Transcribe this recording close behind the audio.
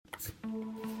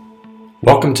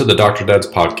Welcome to the Dr. Dad's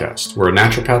podcast, where a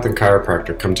naturopath and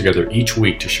chiropractor come together each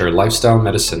week to share lifestyle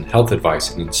medicine, health advice,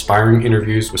 and inspiring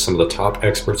interviews with some of the top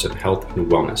experts in health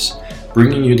and wellness,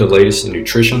 bringing you the latest in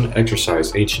nutrition,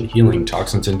 exercise, ancient healing,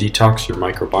 toxins and detox, your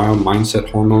microbiome, mindset,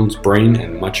 hormones, brain,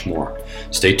 and much more.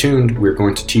 Stay tuned. We're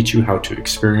going to teach you how to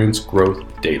experience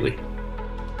growth daily.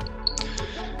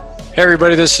 Hey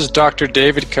everybody, this is Dr.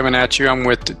 David coming at you. I'm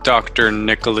with Dr.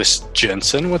 Nicholas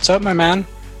Jensen. What's up, my man?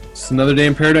 It's another day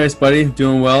in paradise, buddy.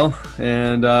 Doing well.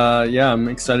 And I'm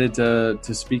excited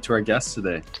to speak to our guests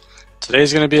today.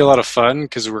 Today's going to be a lot of fun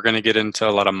because we're going to get into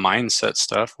a lot of mindset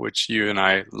stuff, which you and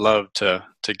I love to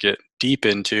get deep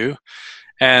into.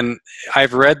 And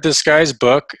I've read this guy's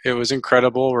book. It was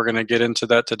incredible. We're going to get into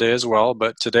that today as well.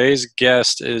 But today's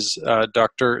guest is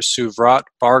Dr. Suvrat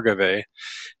Bhargave.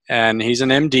 And he's an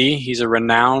MD. He's a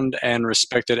renowned and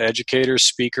respected educator,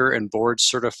 speaker, and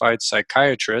board-certified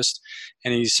psychiatrist.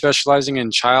 And he's specializing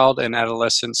in child and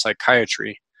adolescent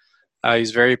psychiatry.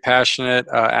 He's very passionate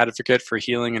advocate for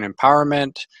healing and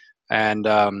empowerment. And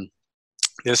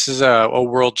this is a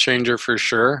world changer for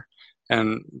sure.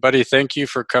 And buddy, thank you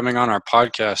for coming on our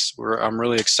podcast. I'm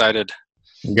really excited.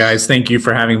 Guys, thank you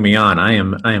for having me on. I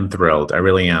am thrilled. I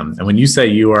really am. And when you say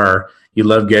you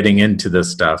love getting into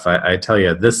this stuff, I tell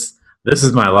you, this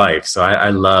is my life. So I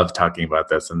love talking about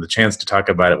this, and the chance to talk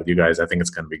about it with you guys, I think it's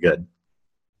going to be good.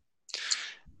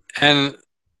 And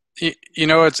you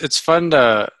know, it's fun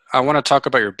I want to talk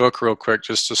about your book real quick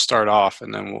just to start off,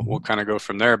 and then we'll kind of go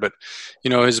from there. But you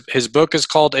know, his book is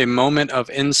called A Moment of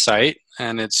Insight,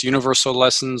 and it's Universal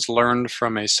Lessons Learned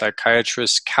from a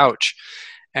Psychiatrist's Couch.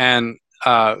 And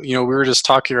you know, we were just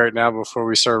talking right now before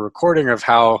we started recording of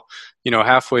how, you know,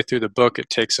 halfway through the book it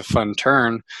takes a fun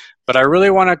turn. But I really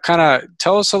want to kind of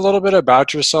tell us a little bit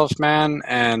about yourself, man,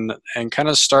 and kind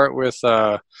of start with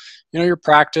you know, your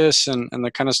practice and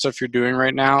the kind of stuff you're doing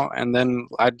right now. And then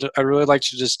I'd really like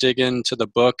to just dig into the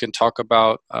book and talk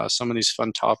about some of these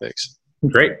fun topics.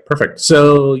 Great. Perfect.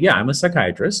 So yeah, I'm a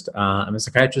psychiatrist. I'm a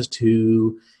psychiatrist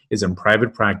who is in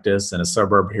private practice in a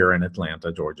suburb here in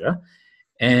Atlanta, Georgia.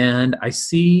 And I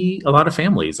see a lot of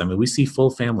families. I mean, we see full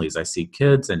families. I see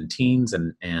kids and teens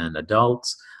and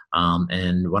adults.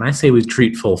 And when I say we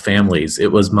treat full families,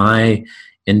 it was my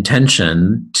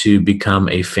intention to become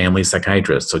a family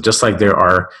psychiatrist. So just like there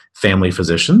are family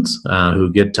physicians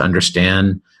who get to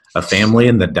understand a family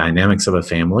and the dynamics of a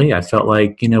family, I felt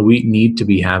like, you know, we need to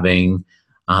be having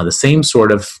the same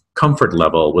sort of comfort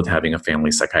level with having a family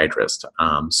psychiatrist.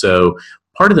 So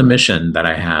part of the mission that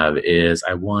I have is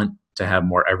I want to have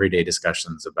more everyday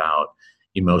discussions about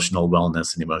emotional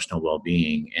wellness and emotional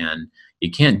well-being. And you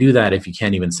can't do that if you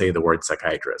can't even say the word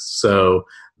psychiatrist. So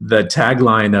the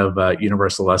tagline of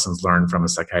Universal Lessons Learned from a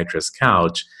Psychiatrist's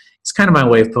Couch is kind of my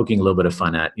way of poking a little bit of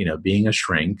fun at, you know, being a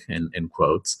shrink in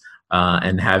quotes,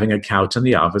 and having a couch in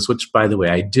the office, which by the way,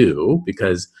 I do,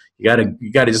 because you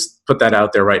gotta just put that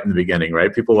out there right in the beginning,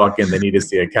 right? People walk in, they need to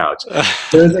see a couch.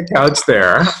 There's a couch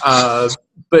there.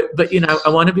 But you know, I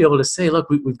want to be able to say, look,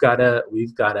 we've got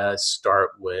to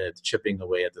start with chipping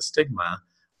away at the stigma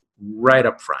right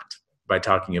up front by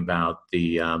talking about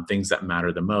the things that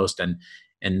matter the most,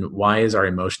 and why is our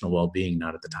emotional well-being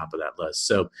not at the top of that list.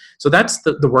 So that's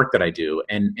the work that I do,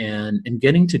 and in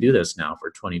getting to do this now for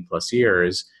 20 plus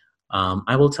years,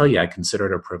 I will tell you, I consider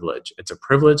it a privilege. It's a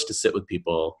privilege to sit with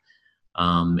people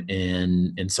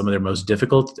in some of their most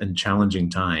difficult and challenging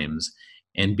times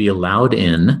and be allowed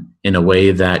in a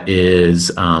way that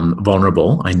is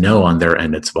vulnerable. I know on their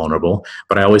end it's vulnerable,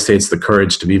 but I always say it's the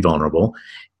courage to be vulnerable.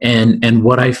 And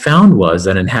what I found was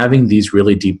that in having these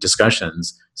really deep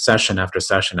discussions, session after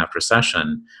session after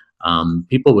session,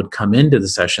 people would come into the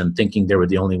session thinking they were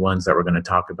the only ones that were going to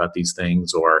talk about these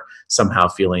things, or somehow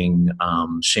feeling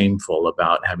shameful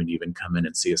about having to even come in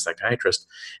and see a psychiatrist.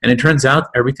 And it turns out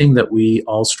everything that we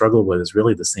all struggle with is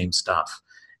really the same stuff.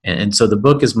 And so the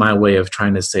book is my way of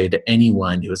trying to say to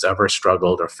anyone who has ever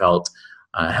struggled or felt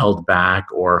held back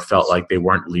or felt like they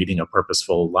weren't leading a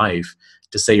purposeful life,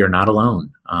 to say you're not alone.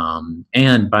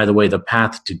 And by the way, the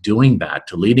path to doing that,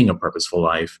 to leading a purposeful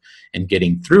life and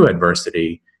getting through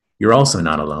adversity, you're also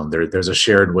not alone. There's a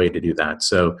shared way to do that.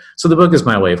 So the book is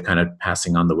my way of kind of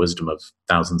passing on the wisdom of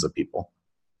thousands of people.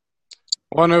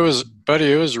 Well, and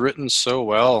it was written so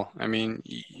well. I mean,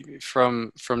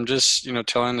 from just, you know,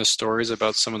 telling the stories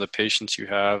about some of the patients you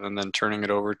have, and then turning it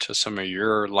over to some of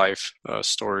your life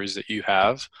stories that you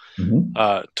have,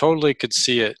 totally could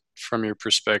see it from your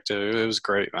perspective. It was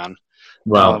great, man.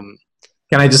 Well,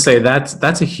 can I just say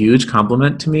that's a huge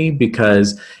compliment to me,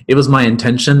 because it was my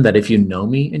intention that if you know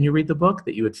me and you read the book,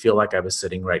 that you would feel like I was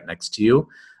sitting right next to you.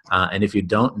 And if you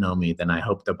don't know me, then I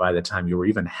hope that by the time you were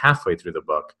even halfway through the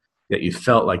book, that you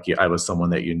felt like I was someone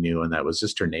that you knew, and that was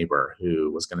just your neighbor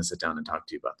who was going to sit down and talk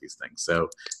to you about these things. So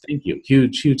thank you.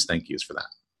 Huge thank yous for that.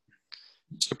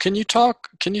 So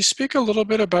can you speak a little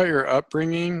bit about your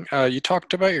upbringing? You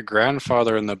talked about your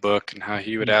grandfather in the book and how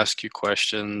he would ask you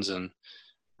questions, and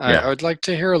I would like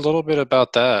to hear a little bit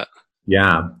about that.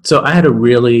 Yeah. So I had a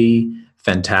really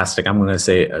fantastic, I'm going to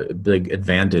say a big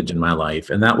advantage in my life.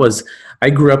 And that was, I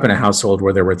grew up in a household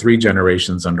where there were 3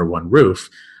 generations under one roof.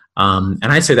 And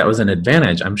I say that was an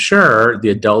advantage. I'm sure the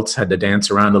adults had to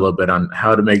dance around a little bit on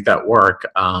how to make that work.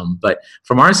 But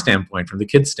from our standpoint, from the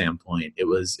kids' standpoint, it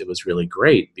was really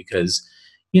great because,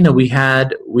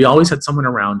 we always had someone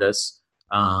around us.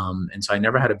 And so I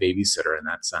never had a babysitter in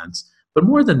that sense. But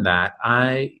more than that,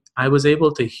 I was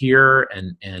able to hear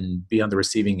and be on the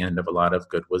receiving end of a lot of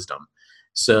good wisdom.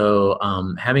 So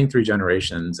having 3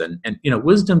 generations and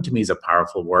wisdom to me is a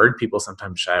powerful word. People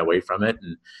sometimes shy away from it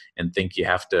and think you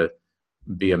have to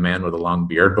be a man with a long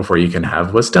beard before you can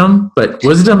have wisdom. But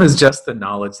wisdom is just the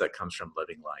knowledge that comes from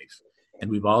living life.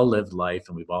 And we've all lived life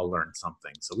and we've all learned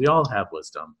something. So we all have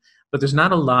wisdom. But there's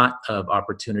not a lot of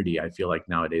opportunity, I feel like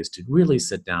nowadays, to really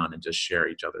sit down and just share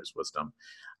each other's wisdom.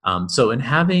 So in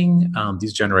having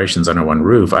these generations under one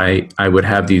roof, I would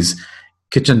have these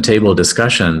kitchen table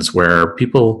discussions where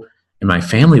people in my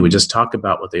family would just talk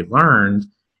about what they've learned.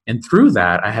 And through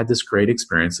that, I had this great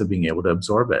experience of being able to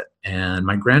absorb it. And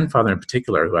my grandfather in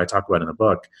particular, who I talk about in the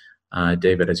book,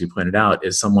 David, as you pointed out,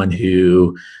 is someone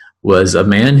who was a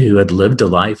man who had lived a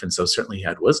life, and so certainly he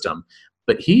had wisdom.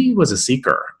 But he was a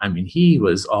seeker. I mean, he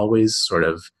was always sort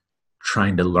of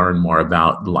trying to learn more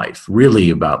about life, really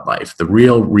about life, the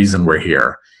real reason we're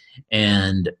here.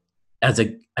 And as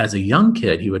a young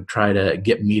kid, he would try to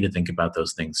get me to think about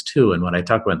those things too. And what I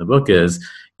talk about in the book is,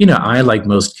 I, like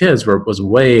most kids, was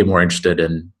way more interested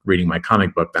in reading my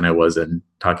comic book than I was in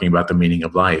talking about the meaning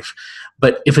of life.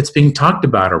 But if it's being talked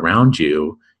about around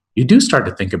you, you do start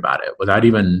to think about it without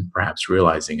even perhaps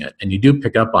realizing it. And you do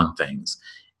pick up on things.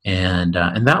 And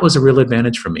that was a real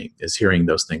advantage for me, is hearing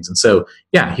those things. And so,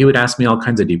 yeah, he would ask me all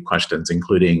kinds of deep questions,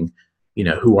 including,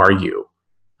 who are you?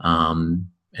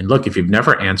 And look, if you've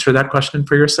never answered that question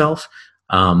for yourself,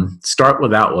 start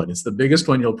with that one. It's the biggest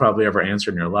one you'll probably ever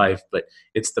answer in your life, but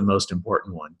it's the most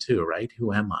important one too, right?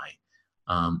 Who am I?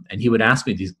 And he would ask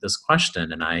me this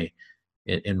question, and I,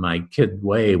 in my kid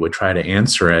way, would try to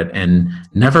answer it and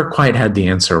never quite had the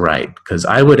answer right, because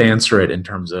I would answer it in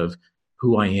terms of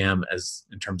who I am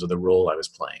in terms of the role I was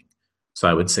playing. So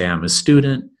I would say I'm a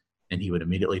student, and he would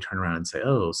immediately turn around and say,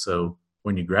 oh, so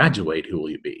when you graduate, who will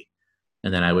you be?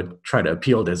 And then I would try to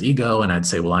appeal to his ego, and I'd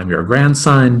say, well, I'm your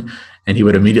grandson. And he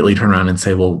would immediately turn around and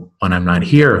say, well, when I'm not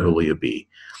here, who will you be?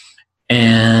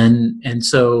 And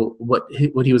so what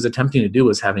he was attempting to do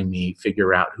was having me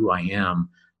figure out who I am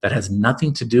that has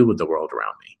nothing to do with the world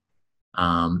around me.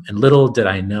 And little did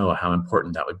I know how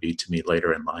important that would be to me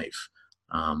later in life.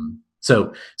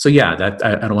 So yeah, that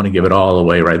I don't want to give it all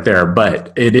away right there,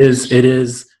 but it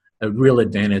is a real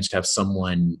advantage to have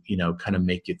someone, kind of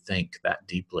make you think that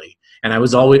deeply. And I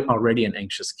was already an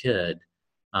anxious kid.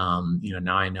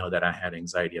 Now I know that I had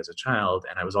anxiety as a child,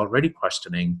 and I was already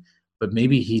questioning, but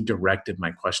maybe he directed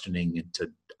my questioning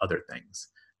into other things,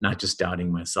 not just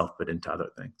doubting myself, but into other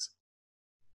things.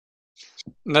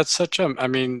 That's such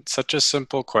a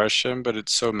simple question, but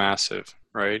it's so massive,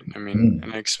 right? I mean,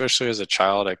 and especially as a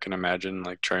child, I can imagine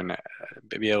like trying to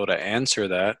be able to answer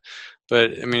that.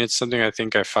 But I mean, it's something I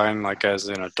think I find like as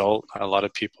an adult, a lot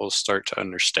of people start to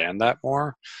understand that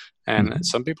more. And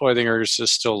some people I think are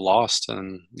just still lost,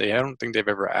 and I don't think they've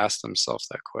ever asked themselves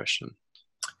that question.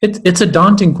 It's a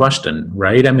daunting question,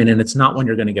 right? I mean, and it's not one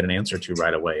you're going to get an answer to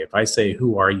right away. If I say,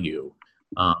 who are you?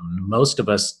 Most of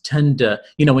us tend to,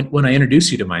 when I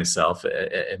introduce you to myself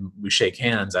and we shake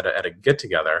hands at a get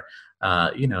together,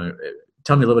 tell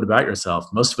me a little bit about yourself.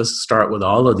 Most of us start with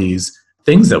all of these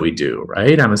things that we do,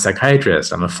 right? I'm a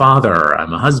psychiatrist, I'm a father,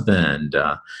 I'm a husband,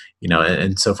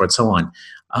 and so forth, so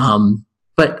on.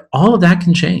 But all of that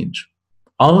can change.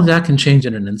 All of that can change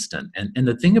in an instant. And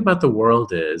the thing about the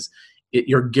world is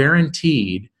you're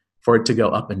guaranteed for it to go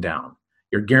up and down.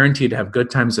 You're guaranteed to have good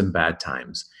times and bad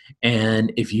times.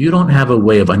 And if you don't have a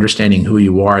way of understanding who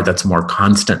you are that's more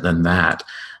constant than that,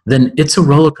 then it's a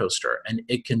roller coaster, and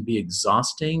it can be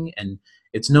exhausting. And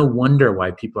it's no wonder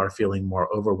why people are feeling more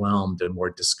overwhelmed and more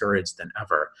discouraged than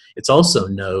ever. It's also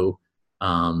no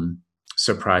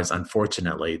surprise,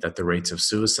 unfortunately, that the rates of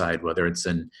suicide, whether it's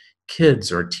in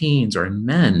kids or teens or in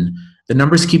men, the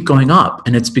numbers keep going up.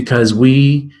 And it's because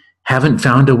we haven't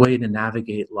found a way to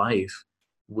navigate life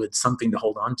with something to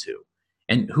hold on to.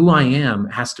 And who I am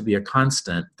has to be a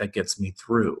constant that gets me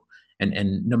through.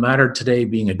 And no matter today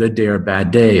being a good day or a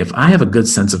bad day, if I have a good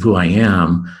sense of who I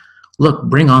am, look,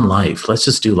 bring on life. Let's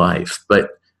just do life. But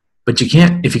you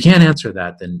can't, if you can't answer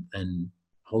that, then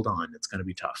hold on, it's going to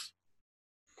be tough.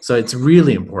 So it's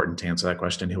really important to answer that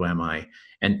question, who am I?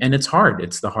 And it's hard.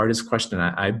 It's the hardest question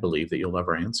I believe that you'll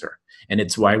ever answer. And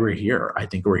it's why we're here. I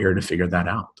think we're here to figure that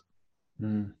out.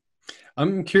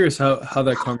 I'm curious how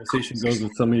that conversation goes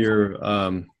with some of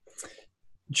your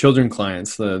children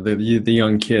clients, the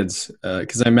young kids,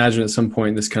 because I imagine at some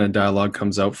point this kind of dialogue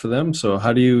comes out for them. So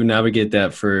how do you navigate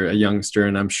that for a youngster?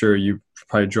 And I'm sure you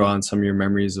probably draw on some of your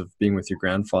memories of being with your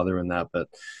grandfather and that, but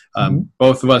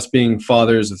both of us being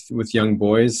fathers with young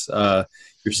boys,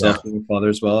 yourself being a father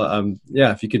as well.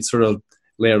 If you could sort of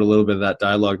lay out a little bit of that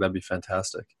dialogue, that'd be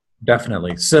fantastic.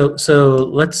 Definitely. So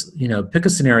let's, pick a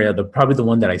scenario, probably the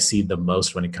one that I see the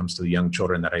most when it comes to the young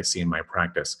children that I see in my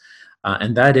practice.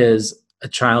 And that is a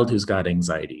child who's got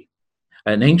anxiety.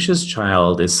 An anxious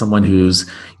child is someone who's,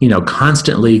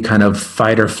 constantly kind of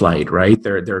fight or flight, right?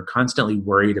 They're constantly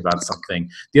worried about something.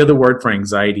 The other word for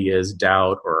anxiety is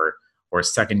doubt or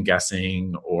second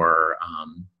guessing or,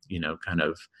 kind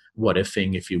of what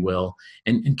ifing, if you will.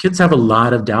 And kids have a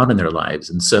lot of doubt in their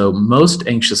lives. And so most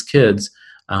anxious kids,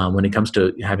 when it comes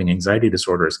to having anxiety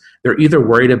disorders, they're either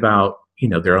worried about,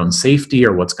 their own safety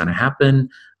or what's going to happen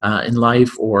in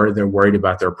life, or they're worried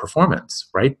about their performance,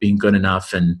 right? Being good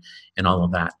enough and all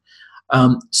of that.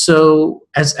 So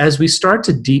as we start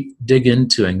to dig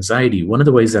into anxiety, one of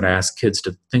the ways that I ask kids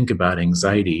to think about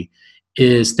anxiety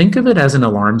is think of it as an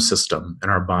alarm system in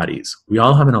our bodies. We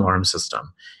all have an alarm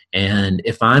system. And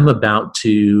if I'm about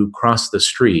to cross the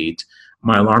street,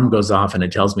 my alarm goes off and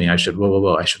it tells me I should,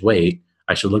 I should wait.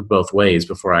 I should look both ways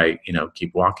before I,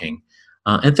 keep walking.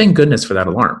 And thank goodness for that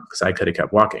alarm, because I could have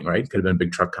kept walking, right? Could have been a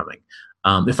big truck coming.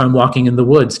 If I'm walking in the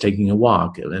woods, taking a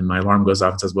walk, and my alarm goes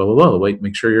off and says, wait,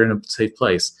 make sure you're in a safe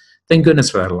place. Thank goodness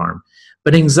for that alarm.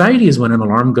 But anxiety is when an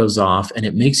alarm goes off and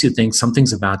it makes you think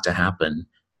something's about to happen,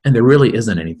 and there really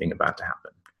isn't anything about to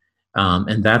happen.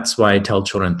 And that's why I tell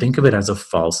children, think of it as a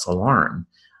false alarm.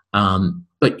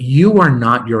 But you are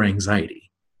not your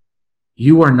anxiety.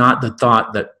 You are not the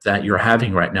thought that you're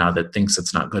having right now that thinks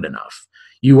it's not good enough.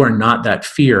 You are not that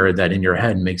fear that in your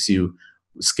head makes you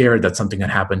scared that something had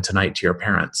happened tonight to your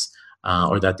parents,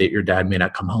 or that your dad may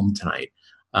not come home tonight.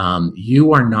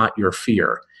 You are not your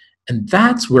fear. And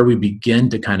that's where we begin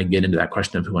to kind of get into that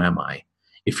question of who am I?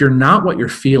 If you're not what you're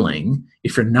feeling,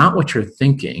 if you're not what you're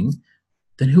thinking,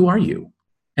 then who are you?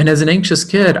 And as an anxious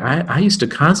kid, I used to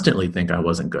constantly think I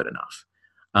wasn't good enough.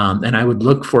 And I would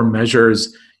look for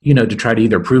measures, to try to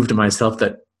either prove to myself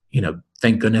that,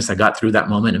 thank goodness I got through that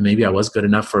moment and maybe I was good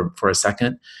enough for a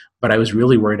second, but I was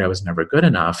really worried I was never good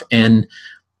enough. And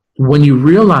when you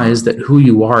realize that who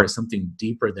you are is something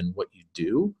deeper than what you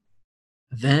do,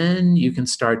 then you can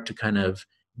start to kind of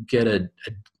get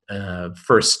a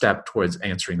first step towards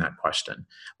answering that question.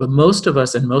 But most of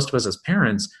us as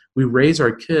parents, we raise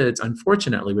our kids,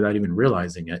 unfortunately, without even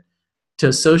realizing it, to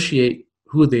associate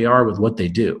who they are with what they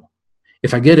do.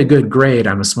 If I get a good grade,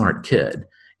 I'm a smart kid.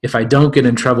 If I don't get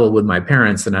in trouble with my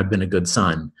parents, then I've been a good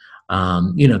son.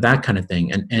 That kind of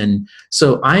thing. And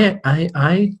so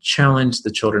I challenge the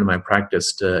children in my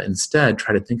practice to instead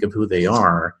try to think of who they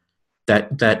are,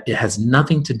 that it has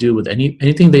nothing to do with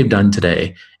anything they've done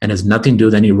today and has nothing to do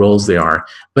with any roles they are.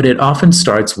 But it often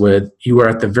starts with, you are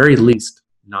at the very least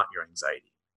not your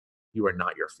anxiety. You are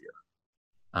not your fear.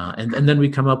 And then we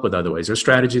come up with other ways. There's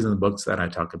strategies in the books that I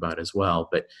talk about as well,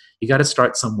 but you got to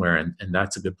start somewhere, and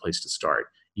that's a good place to start.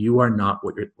 You are not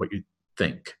what you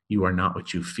think. You are not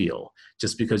what you feel.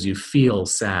 Just because you feel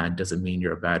sad doesn't mean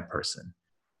you're a bad person.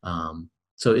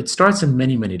 So it starts in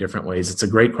many, many different ways. It's a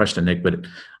great question, Nick, but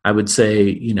I would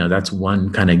say, that's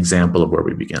one kind of example of where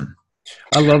we begin.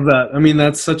 I love that. I mean,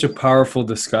 that's such a powerful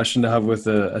discussion to have with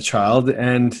a child.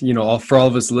 And, for all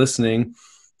of us listening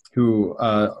who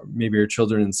maybe are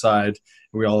children inside,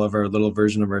 we all have our little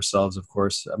version of ourselves, of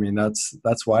course. I mean,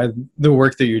 that's why the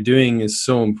work that you're doing is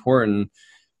so important,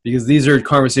 because these are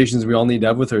conversations we all need to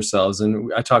have with ourselves.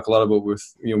 And I talk a lot about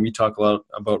we talk a lot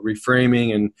about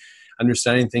reframing and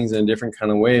understanding things in a different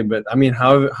kind of way. But I mean,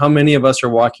 how many of us are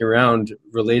walking around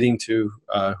relating to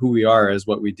who we are as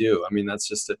what we do? I mean, that's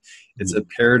just it's a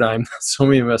paradigm that so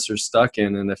many of us are stuck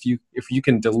in. And if you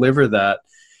can deliver that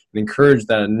and encourage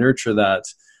that and nurture that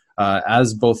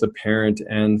as both a parent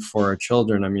and for our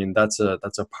children, I mean, that's a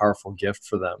powerful gift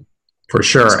for them. For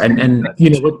sure. And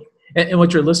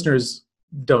what your listeners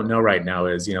don't know right now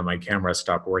is, my camera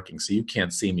stopped working, so you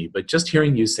can't see me, but just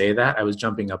hearing you say that, I was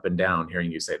jumping up and down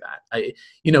hearing you say that.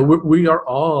 We are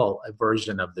all a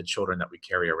version of the children that we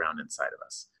carry around inside of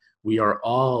us. We are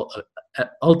all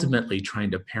ultimately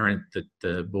trying to parent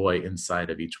the boy inside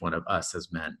of each one of us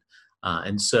as men.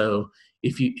 And so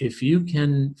if you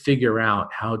can figure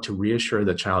out how to reassure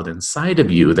the child inside of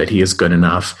you that he is good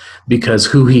enough because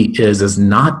who he is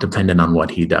not dependent on what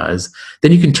he does,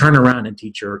 then you can turn around and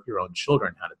teach your own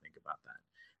children how to think about that.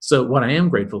 So what I am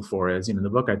grateful for is, in the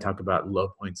book I talk about low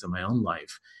points in my own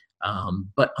life.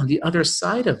 But on the other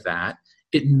side of that,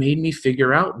 it made me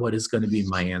figure out what is going to be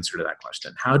my answer to that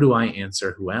question. How do I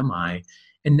answer? Who am I?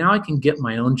 And now I can get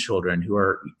my own children who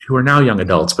are now young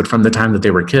adults, but from the time that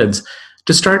they were kids,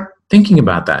 to start thinking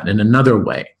about that in another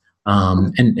way.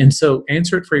 And so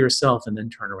answer it for yourself and then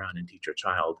turn around and teach your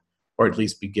child, or at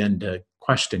least begin to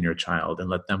question your child and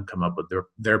let them come up with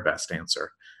their best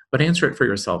answer. But answer it for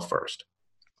yourself first.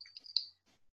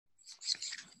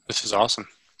 This is awesome.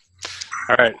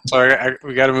 All right, so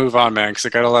we got to move on, man, because I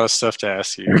got a lot of stuff to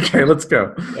ask you. Okay, let's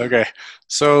go. Okay,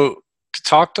 so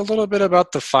talked a little bit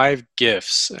about the 5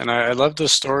 gifts, and I love the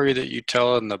story that you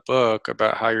tell in the book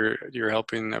about how you're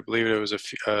helping. I believe it was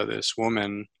this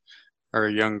woman or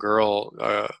a young girl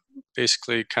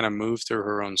basically kind of move through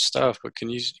her own stuff. But can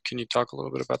you talk a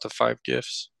little bit about the 5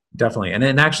 gifts? Definitely, and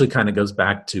it actually kind of goes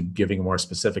back to giving a more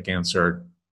specific answer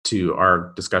to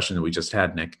our discussion that we just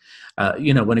had, Nick.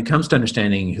 When it comes to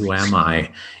understanding who am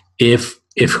I, if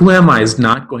who am I is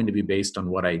not going to be based on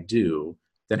what I do,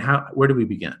 then where do we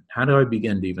begin? How do I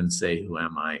begin to even say who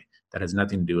am I? That has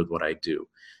nothing to do with what I do.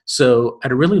 So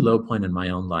at a really low point in my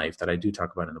own life that I do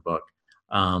talk about in the book,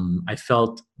 I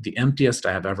felt the emptiest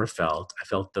I have ever felt. I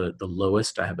felt the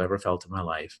lowest I have ever felt in my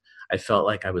life. I felt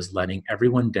like I was letting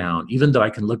everyone down, even though I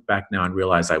can look back now and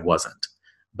realize I wasn't.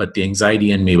 But the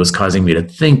anxiety in me was causing me to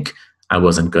think I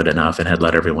wasn't good enough and had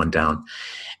let everyone down.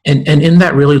 And in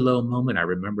that really low moment, I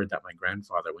remembered that my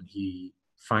grandfather, when he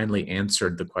finally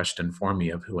answered the question for me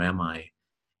of who am I,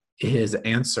 his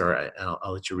answer,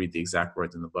 I'll let you read the exact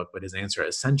words in the book, but his answer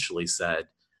essentially said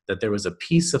that there was a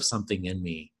piece of something in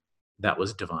me that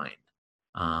was divine.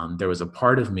 There was a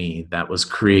part of me that was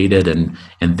created and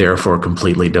therefore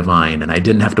completely divine. And I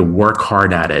didn't have to work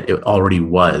hard at it. It already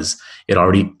was. It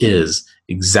already is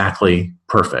exactly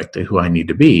perfect who I need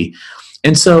to be.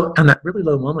 And so in that really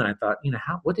low moment, I thought,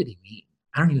 what did he mean?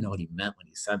 I don't even know what he meant when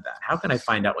he said that. How can I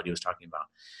find out what he was talking about?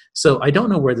 So I don't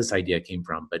know where this idea came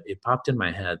from, but it popped in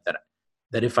my head that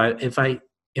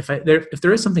if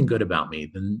there is something good about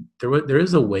me, then there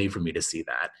is a way for me to see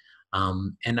that.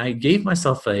 And I gave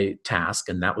myself a task,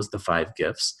 and that was the 5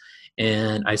 gifts.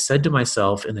 And I said to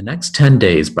myself, in the next 10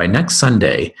 days, by next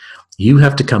Sunday, you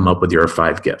have to come up with your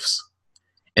 5 gifts.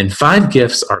 And 5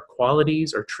 gifts are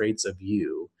qualities or traits of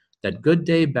you that good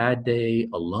day, bad day,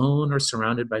 alone or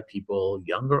surrounded by people,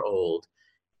 young or old,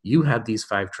 you have these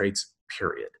 5 traits,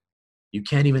 period. You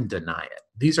can't even deny it.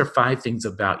 These are 5 things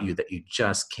about you that you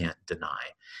just can't deny.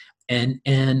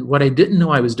 And what I didn't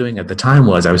know I was doing at the time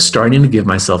was I was starting to give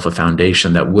myself a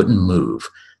foundation that wouldn't move.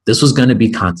 This was going to be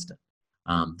constant.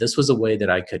 This was a way that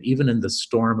I could, even in the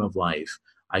storm of life,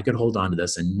 I could hold on to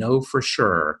this and know for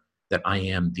sure that I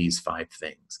am these 5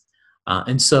 things.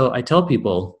 And so I tell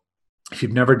people, if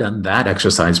you've never done that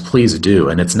exercise, please do.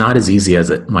 And it's not as easy as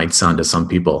it might sound to some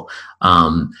people.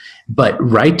 But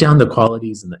write down the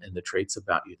qualities and the traits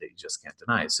about you that you just can't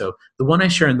deny. So the one I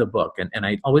share in the book, and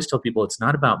I always tell people, it's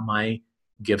not about my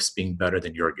gifts being better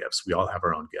than your gifts. We all have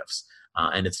our own gifts.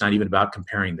 And it's not even about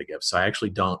comparing the gifts. So I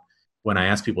actually don't, when I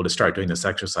ask people to start doing this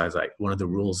exercise, one of the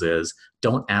rules is,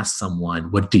 don't ask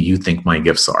someone, what do you think my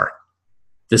gifts are?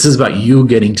 This is about you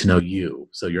getting to know you.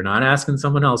 So you're not asking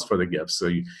someone else for the gifts. So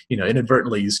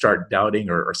inadvertently you start doubting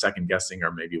or second guessing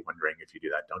or maybe wondering if you do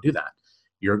that. Don't do that.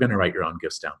 You're going to write your own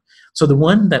gifts down. So the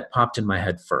one that popped in my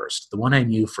head first, the one I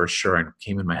knew for sure and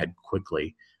came in my head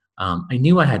quickly, I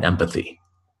knew I had empathy.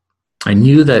 I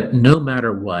knew that no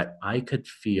matter what, I could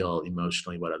feel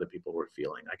emotionally what other people were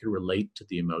feeling. I could relate to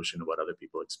the emotion of what other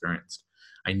people experienced.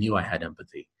 I knew I had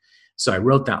empathy. So I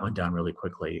wrote that one down really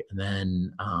quickly. And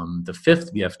then the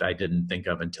 5th gift I didn't think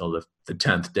of until the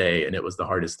 10th day, and it was the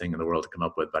hardest thing in the world to come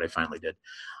up with, but I finally did.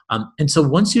 And so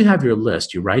once you have your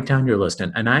list, you write down your list,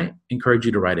 and I encourage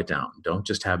you to write it down. Don't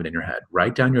just have it in your head.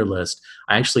 Write down your list.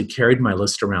 I actually carried my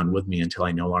list around with me until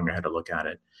I no longer had to look at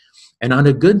it. And on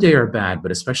a good day or bad,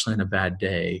 but especially on a bad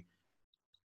day,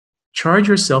 charge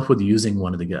yourself with using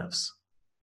one of the gifts.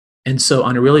 And so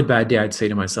on a really bad day, I'd say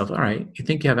to myself, all right, you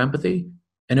think you have empathy?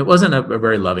 And it wasn't a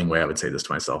very loving way I would say this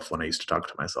to myself when I used to talk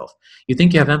to myself. You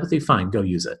think you have empathy? Fine, go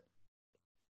use it.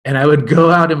 And I would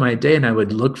go out in my day and I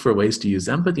would look for ways to use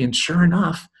empathy. And sure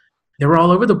enough, they were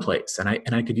all over the place. And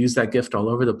I could use that gift all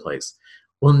over the place.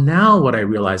 Well, now what I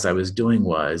realized I was doing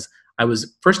was,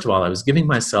 first of all, I was giving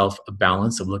myself a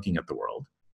balance of looking at the world.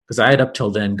 because I had up till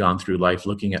then gone through life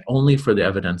looking at only for the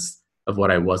evidence of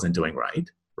what I wasn't doing right.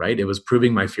 It was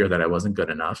proving my fear that I wasn't good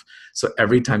enough. So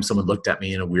every time someone looked at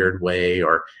me in a weird way,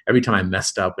 or every time I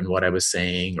messed up in what I was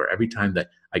saying, or every time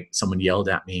that someone yelled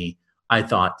at me, I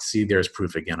thought, see, there's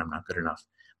proof again, I'm not good enough.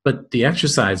 But the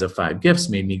exercise of 5 gifts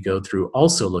made me go through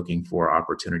also looking for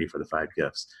opportunity for the 5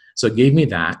 gifts. So it gave me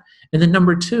that. And then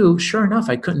number 2, sure enough,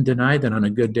 I couldn't deny that on a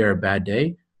good day or a bad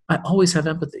day, I always have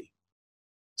empathy.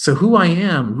 So who I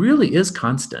am really is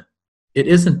constant. It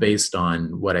isn't based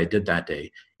on what I did that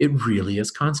day. It really is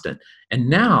constant. And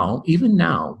now, even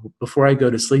now, before I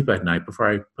go to sleep at night, before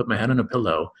I put my head on a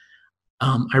pillow,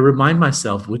 I remind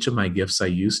myself which of my gifts I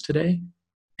used today,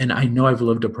 and I know I've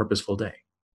lived a purposeful day.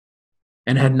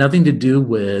 And it had nothing to do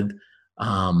with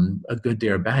a good day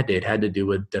or a bad day. It had to do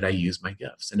with, did I use my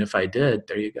gifts? And if I did,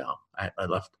 there you go. I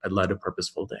led a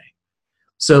purposeful day.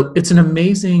 So it's an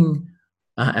amazing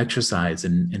exercise.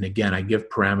 And again, I give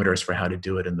parameters for how to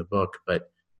do it in the book,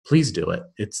 but please do it.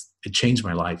 It changed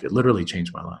my life. It literally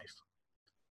changed my life.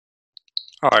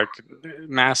 Oh,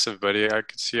 massive, buddy. I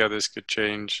could see how this could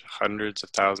change hundreds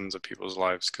of thousands of people's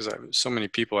lives, because so many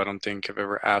people I don't think have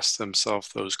ever asked themselves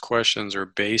those questions or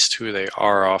based who they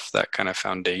are off that kind of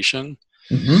foundation.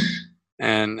 Mm-hmm.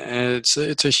 And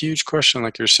it's a huge question,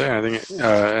 like you're saying. I think,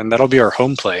 and that'll be our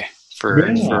home play for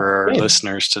our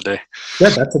listeners today. Yeah,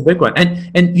 that's a big one.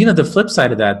 And you know, the flip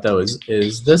side of that though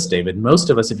is this, David.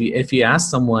 Most of us, if you ask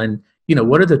someone, you know,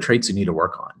 what are the traits you need to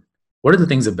work on? What are the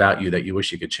things about you that you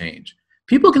wish you could change?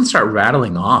 People can start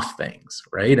rattling off things,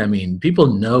 right? I mean, people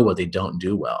know what they don't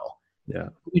do well. Yeah.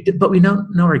 But we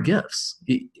don't know our gifts.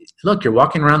 Look, you're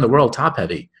walking around the world top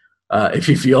heavy.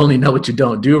 If you only know what you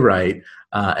don't do right,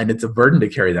 and it's a burden to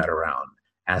carry that around.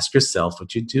 Ask yourself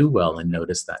what you do well and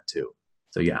notice that too.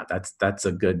 So yeah, that's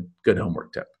a good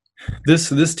homework tip.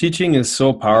 This teaching is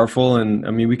so powerful, and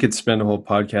I mean, we could spend a whole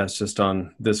podcast just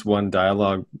on this one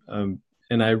dialogue. And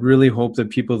I really hope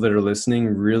that people that are listening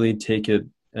really take it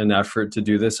an effort to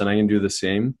do this, and I can do the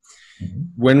same. Mm-hmm.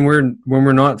 When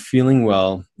we're not feeling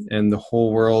well and the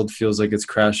whole world feels like it's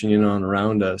crashing in on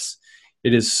around us,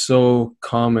 it is so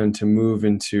common to move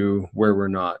into where we're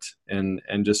not, and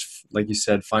just like you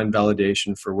said, find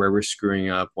validation for where we're screwing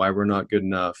up, why we're not good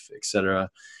enough, etc.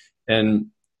 And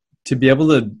to be able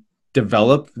to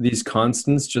develop these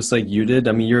constants just like you did,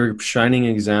 I mean, you're a shining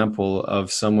example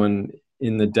of someone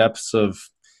in the depths of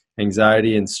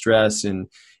anxiety and stress and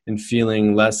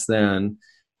feeling less than,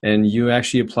 and you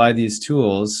actually apply these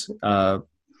tools,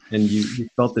 and you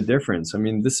felt the difference. I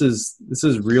mean, this is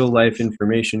real life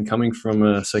information coming from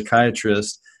a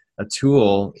psychiatrist, a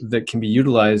tool that can be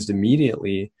utilized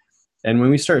immediately. And when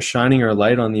we start shining our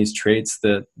light on these traits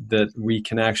that we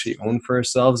can actually own for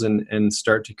ourselves and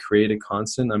start to create a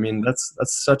constant, I mean, that's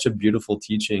such a beautiful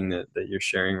teaching that you're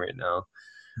sharing right now.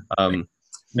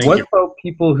 What about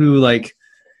people who, like,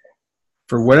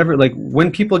 for whatever, like when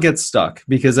people get stuck,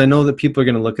 because I know that people are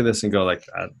going to look at this and go like,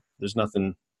 there's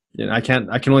nothing, you know, I can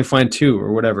only find 2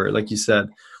 or whatever. Like you said,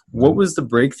 what was the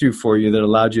breakthrough for you that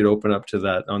allowed you to open up to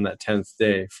that on that 10th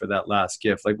day for that last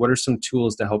gift? Like, what are some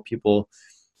tools to help people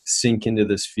sink into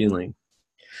this feeling?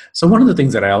 So one of the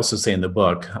things that I also say in the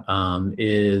book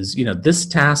is, you know, this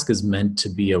task is meant to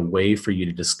be a way for you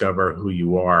to discover who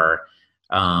you are.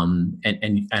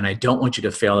 And I don't want you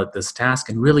to fail at this task.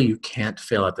 And really, you can't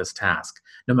fail at this task.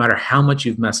 No matter how much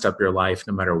you've messed up your life,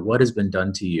 no matter what has been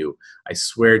done to you, I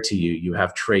swear to you, you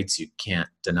have traits you can't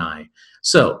deny.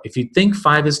 So if you think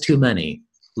 5 is too many,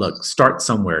 look, start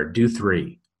somewhere, do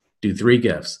 3. Do 3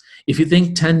 gifts. If you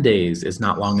think 10 days is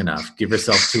not long enough, give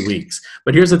yourself 2 weeks.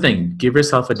 But here's the thing, give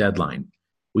yourself a deadline.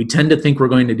 We tend to think we're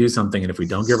going to do something, and if we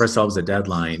don't give ourselves a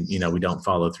deadline, you know, we don't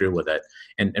follow through with it.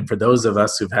 And for those of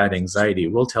us who've had anxiety,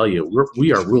 we'll tell you,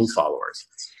 we are rule followers,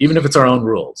 even if it's our own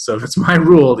rule. So if it's my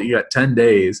rule that you got 10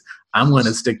 days, I'm going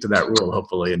to stick to that rule,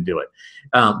 hopefully, and do it.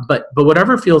 But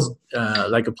whatever feels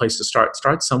like a place to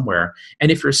start somewhere.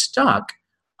 And if you're stuck,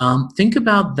 think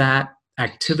about that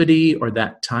activity or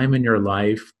that time in your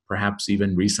life, perhaps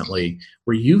even recently,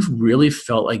 where you've really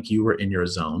felt like you were in your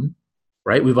zone.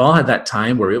 Right? We've all had that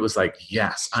time where it was like,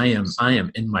 yes, I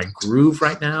am in my groove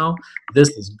right now. This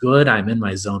is good. I'm in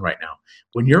my zone right now.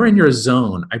 When you're in your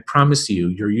zone, I promise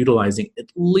you're utilizing at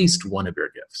least one of your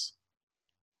gifts.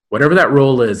 Whatever that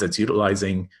role is that's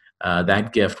utilizing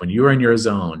that gift, when you're in your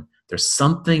zone, there's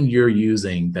something you're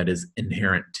using that is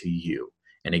inherent to you,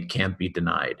 and it can't be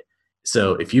denied.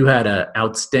 So if you had an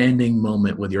outstanding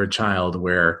moment with your child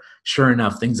where, sure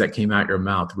enough, things that came out your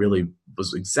mouth really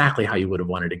was exactly how you would have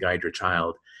wanted to guide your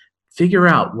child, figure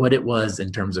out what it was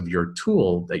in terms of your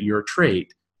tool, that your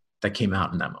trait that came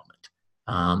out in that moment.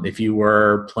 If you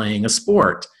were playing a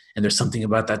sport and there's something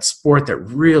about that sport that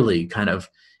really kind of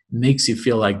makes you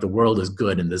feel like the world is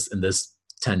good in this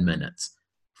 10 minutes.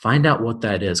 Find out what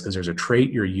that is, because there's a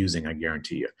trait you're using, I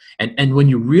guarantee you. And when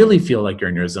you really feel like you're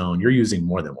in your zone, you're using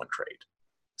more than one trait.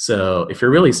 So if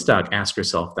you're really stuck, ask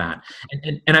yourself that.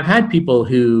 And I've had people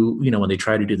who, when they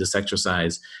try to do this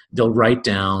exercise, they'll write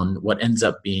down what ends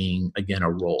up being, again, a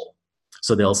role.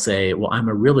 So they'll say, well, I'm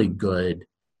a really good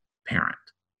parent.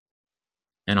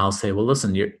 And I'll say, well,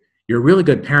 listen, you're a really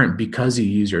good parent because you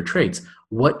use your traits.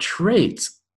 What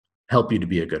traits help you to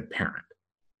be a good parent?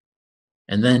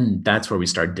 And then that's where we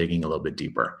start digging a little bit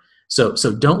deeper. So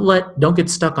don't get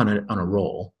stuck on a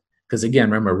role. Because again,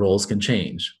 remember, roles can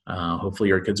change. Hopefully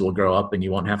your kids will grow up and you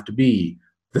won't have to be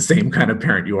the same kind of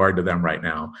parent you are to them right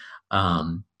now.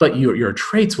 But your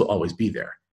traits will always be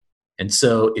there. And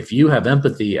so if you have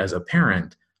empathy as a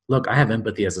parent, look, I have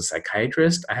empathy as a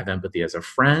psychiatrist. I have empathy as a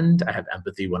friend. I have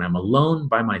empathy when I'm alone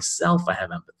by myself. I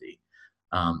have empathy.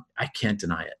 I can't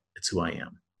deny it. It's who I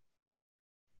am.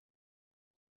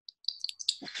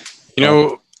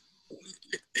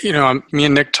 Me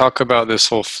and Nick talk about this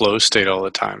whole flow state all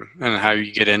the time and how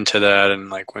you get into that, and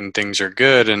like when things are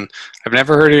good. And I've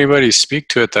never heard anybody speak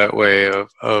to it that way of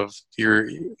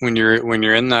when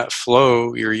you're in that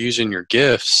flow, you're using your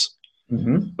gifts.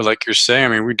 Mm-hmm. But like you're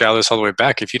saying, we dial this all the way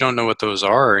back. If you don't know what those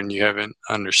are and you haven't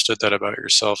understood that about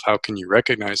yourself, how can you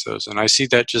recognize those? And I see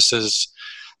that just as,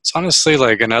 it's honestly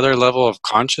like another level of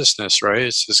consciousness, right?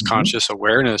 It's this mm-hmm. conscious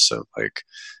awareness of like,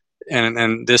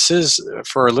 and this is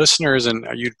for our listeners, and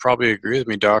you'd probably agree with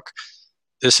me, Doc,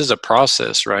 this is a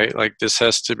process, right? Like this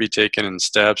has to be taken in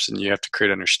steps, and you have to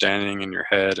create understanding in your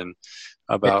head and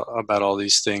about all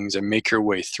these things and make your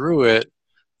way through it.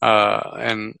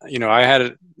 I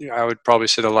would probably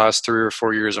say the last 3 or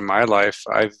 4 years of my life,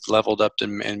 I've leveled up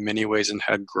in many ways and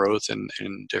had growth in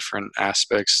different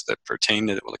aspects that pertain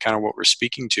to kind of what we're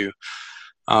speaking to.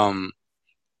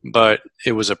 But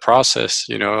it was a process,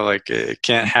 like it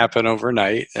can't happen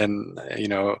overnight. And,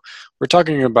 we're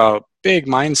talking about big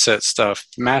mindset stuff,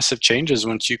 massive changes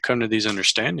once you come to these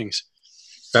understandings.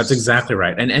 That's exactly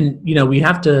right. And we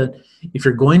have to, if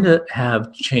you're going to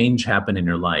have change happen in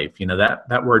your life,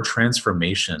 that word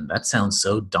transformation, that sounds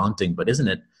so daunting, but isn't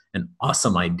it an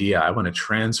awesome idea? I want to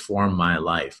transform my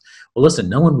life. Well, listen,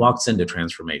 no one walks into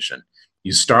transformation.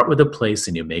 You start with a place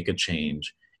and you make a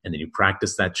change. And then you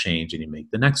practice that change and you make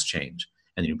the next change.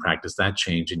 And then you practice that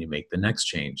change and you make the next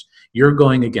change. You're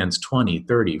going against 20,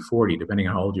 30, 40, depending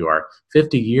on how old you are,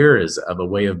 50 years of a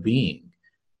way of being.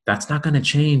 That's not going to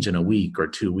change in a week or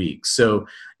 2 weeks. So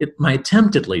my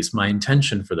attempt, at least, my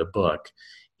intention for the book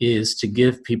is to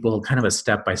give people kind of a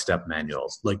step-by-step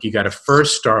manual. Like you got to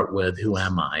first start with, who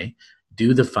am I?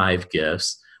 Do the 5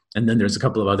 gifts. And then there's a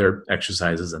couple of other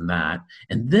exercises in that.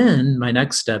 And then my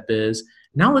next step is,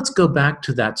 now let's go back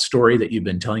to that story that you've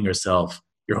been telling yourself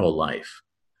your whole life.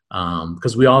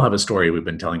 Because we all have a story we've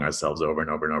been telling ourselves over and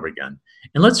over and over again.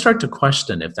 And let's start to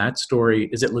question if that story,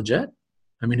 is it legit?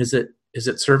 Is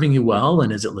it serving you well,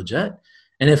 and is it legit?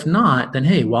 And if not, then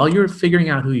hey, while you're figuring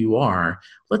out who you are,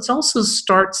 let's also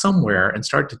start somewhere and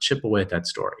start to chip away at that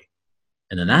story.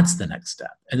 And then that's the next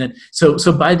step. And then, so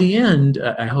by the end,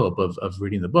 I hope, of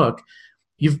reading the book,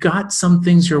 you've got some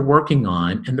things you're working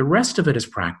on, and the rest of it is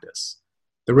practice.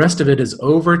 The rest of it is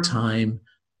over time,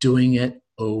 doing it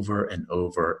over and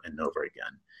over and over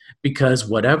again. Because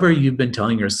whatever you've been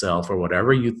telling yourself, or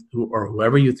whoever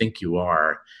you think you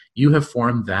are, you have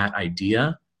formed that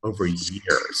idea over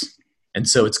years. And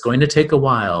so it's going to take a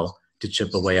while to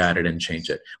chip away at it and change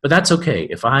it. But that's okay.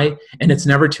 And it's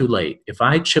never too late. If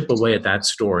I chip away at that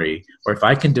story, or if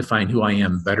I can define who I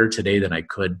am better today than I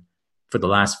could for the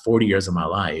last 40 years of my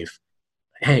life,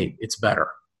 hey, it's better.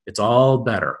 It's all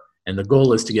better. And the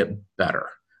goal is to get better,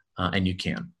 and you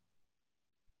can.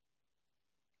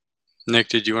 Nick,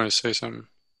 did you want to say something?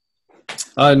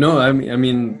 No, I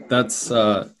mean that's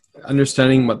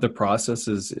understanding what the process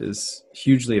is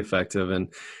hugely effective.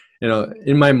 And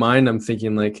in my mind, I'm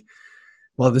thinking like,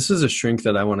 well, this is a shrink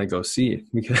that I want to go see.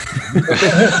 Because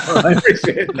I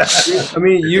appreciate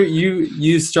that.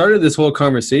 You started this whole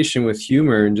conversation with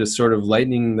humor and just sort of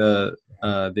lightening the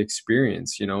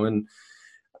experience, and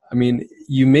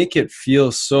you make it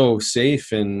feel so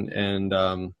safe and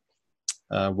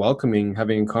welcoming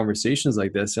having conversations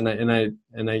like this. And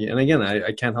again,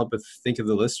 I can't help but think of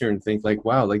the listener and think like,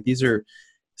 wow, like these are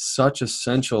such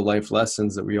essential life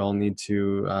lessons that we all need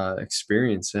to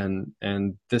experience.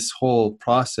 And this whole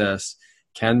process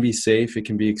can be safe. It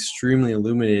can be extremely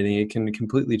illuminating. It can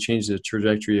completely change the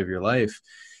trajectory of your life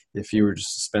if you were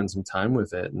just to spend some time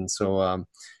with it. And so,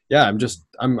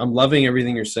 I'm loving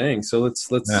everything you're saying. So let's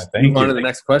move on to the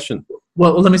next question.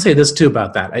 Well, let me say this too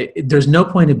about that. There's no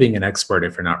point in being an expert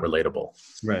if you're not relatable.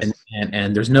 Right.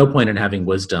 And there's no point in having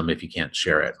wisdom if you can't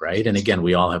share it, right? And again,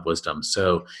 we all have wisdom.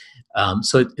 So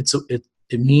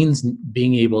it means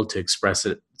being able to express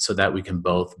it so that we can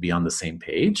both be on the same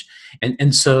page.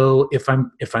 And so if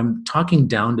I'm talking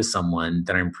down to someone,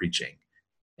 then I'm preaching.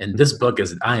 And this book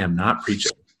is, I am not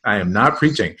preaching. I am not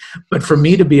preaching. But for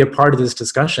me to be a part of this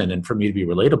discussion and for me to be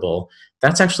relatable,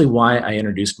 that's actually why I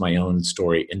introduced my own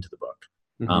story into the book.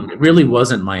 It really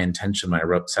wasn't my intention when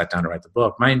I sat down to write the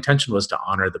book. My intention was to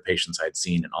honor the patients I'd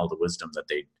seen and all the wisdom that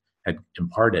they had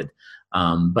imparted.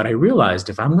 But I realized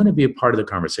if I'm going to be a part of the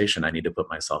conversation, I need to put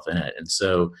myself in it. And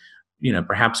so,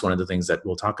 perhaps one of the things that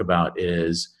we'll talk about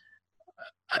is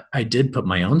I did put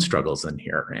my own struggles in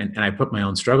here. And I put my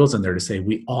own struggles in there to say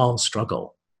we all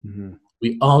struggle. Mm-hmm.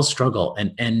 We all struggle.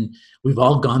 And we've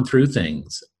all gone through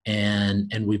things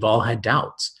and we've all had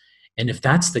doubts. And if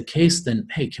that's the case, then,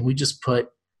 hey, can we just put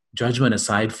judgment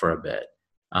aside for a bit,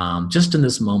 just in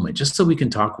this moment, just so we can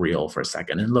talk real for a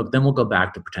second? And look, then we'll go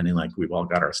back to pretending like we've all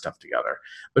got our stuff together.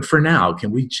 But for now, can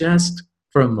we just,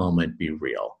 for a moment, be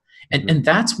real? And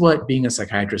that's what being a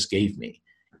psychiatrist gave me,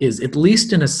 is at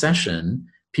least in a session,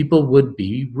 people would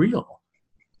be real.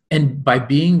 And by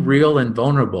being real and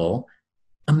vulnerable,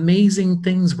 amazing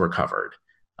things were covered.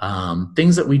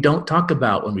 Things that we don't talk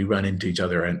about when we run into each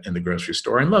other in the grocery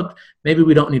store. And look, maybe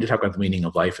we don't need to talk about the meaning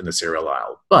of life in the cereal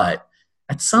aisle, but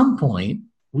at some point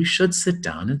we should sit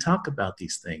down and talk about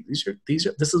these things.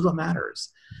 This is what matters.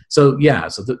 So yeah,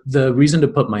 so the reason to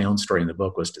put my own story in the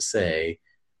book was to say,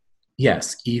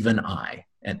 yes, even I,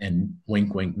 and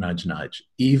wink, wink, nudge, nudge,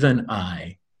 even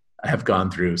I have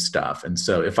gone through stuff. And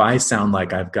so if I sound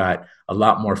like I've got a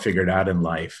lot more figured out in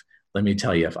life, let me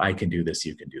tell you, if I can do this,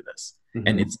 you can do this. Mm-hmm.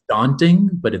 And it's daunting,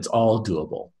 but it's all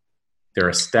doable. There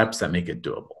are steps that make it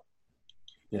doable.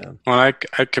 Yeah. Well,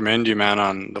 I commend you, man,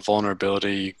 on the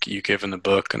vulnerability you give in the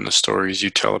book and the stories you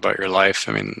tell about your life.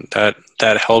 I mean, that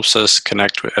helps us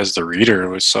connect with, as the reader,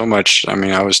 with so much. I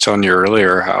mean, I was telling you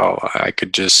earlier how I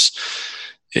could just,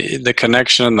 the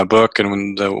connection in the book and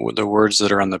when the words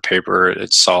that are on the paper,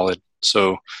 it's solid.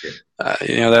 So,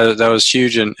 that was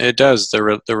huge, and it does.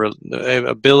 The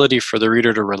ability for the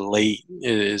reader to relate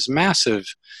is massive.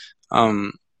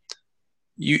 I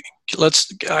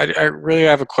really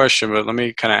have a question, but let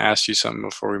me kind of ask you something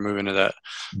before we move into that.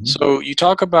 Mm-hmm. So you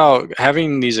talk about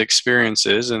having these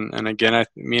experiences, and again,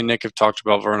 me and Nick have talked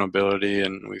about vulnerability,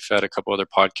 and we've had a couple other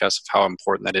podcasts of how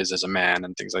important that is as a man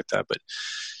and things like that. But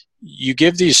you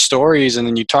give these stories, and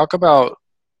then you talk about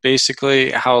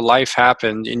basically how life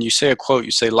happened, and you say a quote,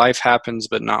 you say life happens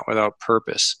but not without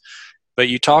purpose. But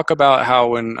you talk about how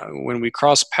when we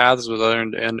cross paths with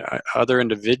other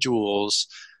individuals,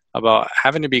 about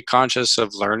having to be conscious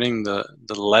of learning the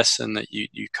lesson that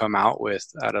you come out with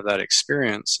out of that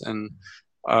experience. And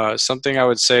something I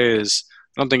would say is,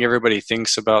 I don't think everybody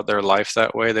thinks about their life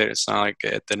that way, that it's not like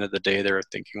at the end of the day they're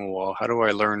thinking, well, how do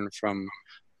I learn from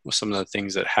some of the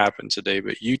things that happened today?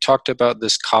 But you talked about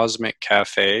this cosmic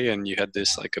cafe and you had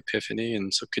this like epiphany.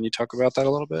 And so can you talk about that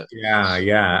a little bit?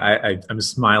 Yeah. I'm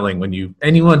smiling when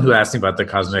anyone who asks me about the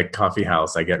Cosmic Coffee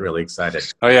House, I get really excited.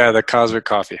 Oh yeah. The Cosmic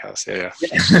Coffee House. Yeah.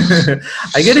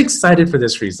 I get excited for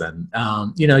this reason.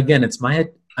 Again,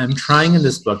 I'm trying in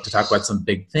this book to talk about some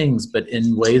big things, but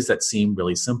in ways that seem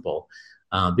really simple.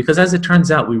 Because as it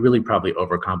turns out, we really probably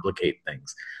overcomplicate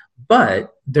things.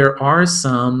 But there are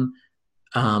some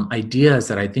ideas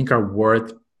that I think are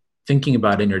worth thinking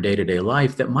about in your day-to-day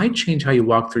life that might change how you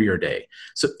walk through your day.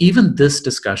 So even this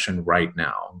discussion right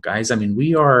now, guys, I mean,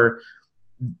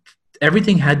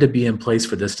 everything had to be in place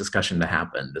for this discussion to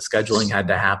happen. The scheduling had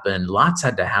to happen. Lots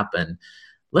had to happen.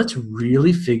 Let's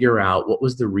really figure out what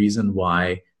was the reason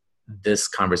why this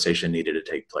conversation needed to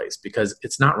take place, because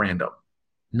it's not random.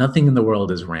 Nothing in the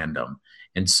world is random.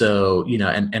 And so,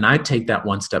 and I take that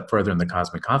one step further in the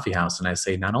Cosmic Coffee House, and I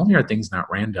say, not only are things not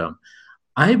random,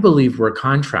 I believe we're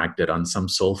contracted on some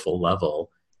soulful level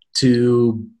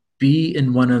to be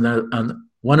in one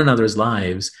another's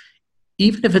lives,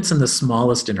 even if it's in the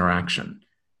smallest interaction.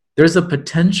 There's a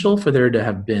potential for there to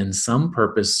have been some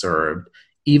purpose served,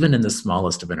 even in the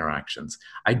smallest of interactions.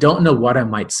 I don't know what I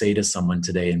might say to someone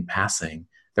today in passing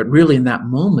that really in that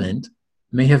moment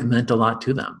may have meant a lot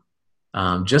to them.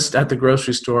 Just at the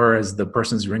grocery store, as the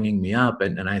person's ringing me up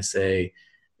and I say,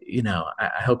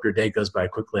 I hope your day goes by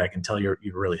quickly. I can tell you're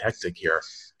really hectic here.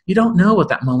 You don't know what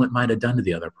that moment might have done to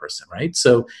the other person, right?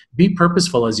 So be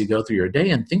purposeful as you go through your day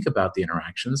and think about the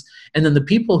interactions. And then the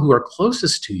people who are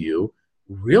closest to you,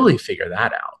 really figure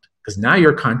that out, because now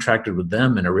you're contracted with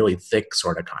them in a really thick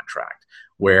sort of contract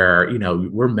where,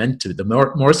 we're meant to, the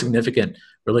more significant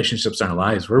relationships in our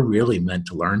lives, we're really meant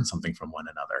to learn something from one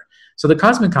another. So the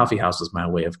Cosmic Coffee House was my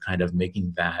way of kind of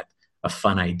making that a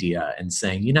fun idea and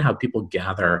saying, you know how people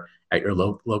gather at your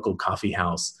local coffee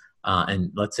house,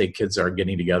 and let's say kids are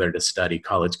getting together to study,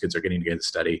 college kids are getting together to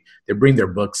study, they bring their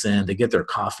books in, they get their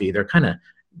coffee, they're kind of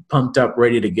pumped up,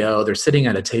 ready to go, they're sitting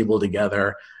at a table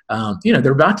together.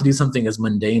 They're about to do something as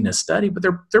mundane as study, but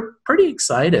they're pretty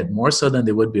excited, more so than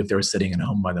they would be if they were sitting at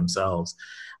home by themselves.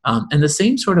 And the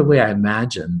same sort of way I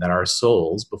imagine that our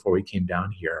souls, before we came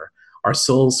down here, our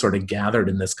souls sort of gathered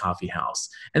in this coffee house.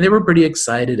 And they were pretty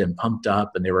excited and pumped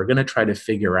up, and they were going to try to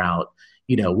figure out,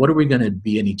 what are we going to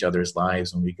be in each other's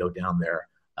lives when we go down there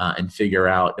and figure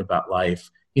out about life?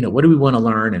 What do we want to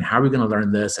learn, and how are we going to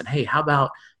learn this? And hey, how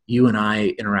about you and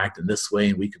I interact in this way,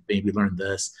 and we could maybe learn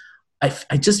this?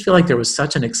 I just feel like there was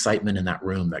such an excitement in that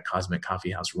room, that Cosmic Coffee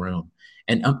House room.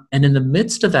 And in the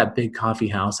midst of that big coffee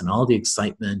house and all the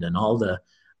excitement and all the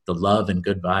love and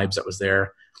good vibes that was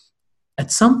there,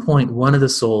 at some point, one of the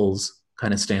souls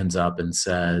kind of stands up and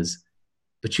says,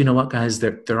 but you know what, guys,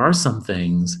 there are some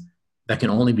things that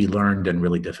can only be learned in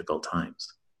really difficult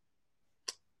times.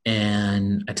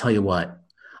 And I tell you what,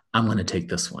 I'm going to take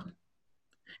this one.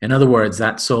 In other words,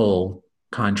 that soul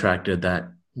contracted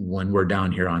that when we're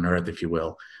down here on earth, if you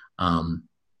will,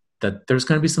 that there's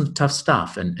going to be some tough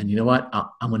stuff. And you know what?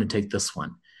 I'm going to take this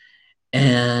one.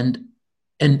 And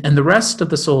the rest of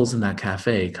the souls in that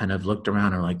cafe kind of looked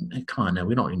around and were like, hey, come on, no,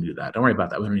 we don't need to do that. Don't worry about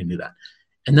that. We don't need to do that.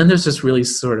 And then there's this really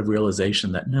sort of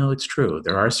realization that, no, it's true.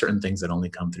 There are certain things that only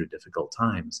come through difficult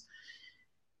times.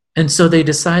 And so they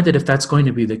decide that if that's going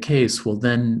to be the case, well,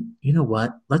 then, you know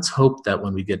what? Let's hope that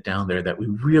when we get down there that we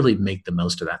really make the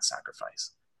most of that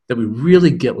sacrifice, that we really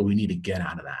get what we need to get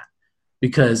out of that.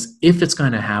 Because if it's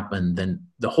going to happen, then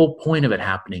the whole point of it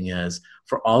happening is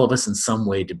for all of us in some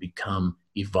way to become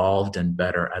evolved and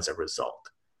better as a result.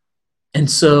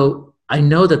 And so I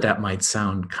know that might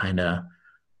sound kind of,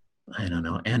 I don't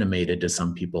know, animated to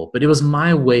some people, but it was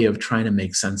my way of trying to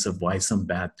make sense of why some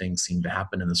bad things seem to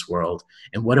happen in this world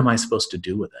and what am I supposed to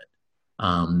do with it.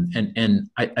 And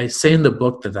I say in the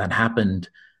book that happened,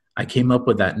 I came up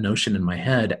with that notion in my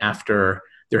head after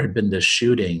there had been this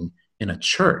shooting in a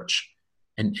church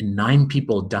and 9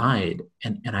 people died.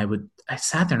 And I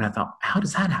sat there and I thought, how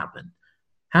does that happen?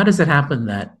 How does it happen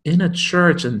that in a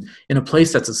church and in a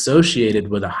place that's associated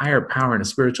with a higher power and a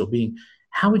spiritual being,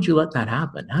 how would you let that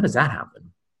happen? How does that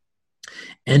happen?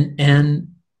 And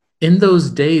in those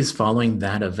days following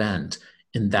that event,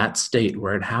 in that state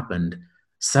where it happened,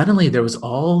 suddenly there was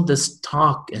all this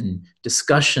talk and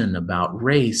discussion about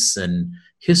race and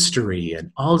history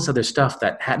and all this other stuff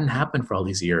that hadn't happened for all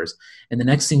these years. And the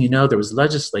next thing you know, there was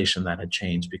legislation that had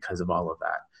changed because of all of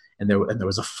that. And there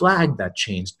was a flag that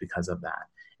changed because of that.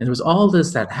 And there was all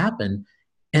this that happened.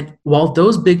 And while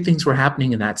those big things were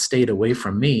happening in that state away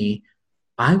from me,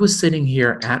 I was sitting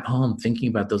here at home thinking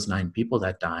about those 9 people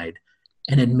that died,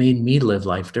 and it made me live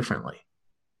life differently.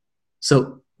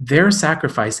 So their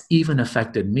sacrifice even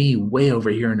affected me way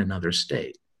over here in another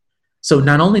state. So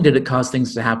not only did it cause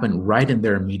things to happen right in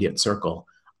their immediate circle,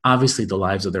 obviously the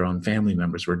lives of their own family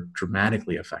members were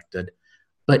dramatically affected,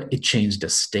 but it changed a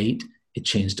state, it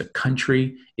changed a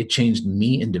country, it changed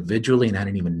me individually, and I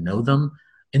didn't even know them.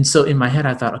 And so in my head,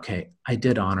 I thought, okay, I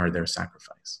did honor their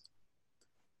sacrifice.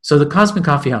 So the Cosmic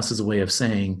Coffee House is a way of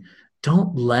saying,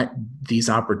 don't let these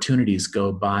opportunities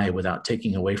go by without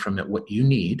taking away from it what you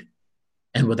need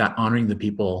and without honoring the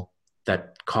people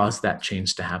that caused that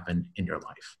change to happen in your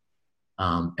life.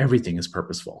 Everything is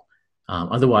purposeful.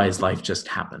 Otherwise, life just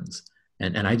happens.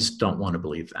 And I just don't want to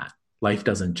believe that. Life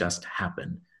doesn't just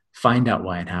happen. Find out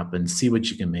why it happened. See what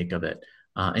you can make of it.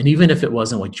 And even if it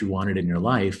wasn't what you wanted in your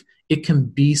life, it can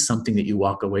be something that you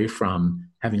walk away from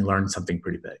having learned something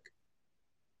pretty big.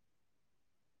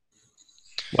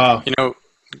 Wow.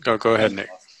 Go ahead, Nick.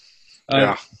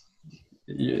 Yeah,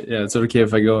 it's okay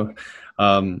if I go.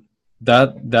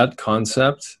 That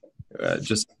concept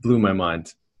just blew my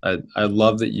mind. I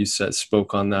love that you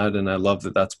spoke on that, and I love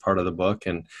that that's part of the book.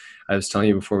 And I was telling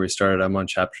you before we started, I'm on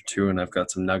chapter 2, and I've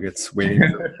got some nuggets waiting.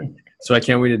 So I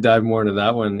can't wait to dive more into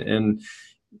that one. And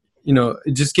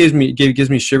it just gives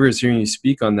me shivers hearing you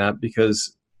speak on that,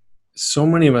 because so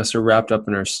many of us are wrapped up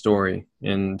in our story,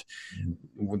 and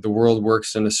the world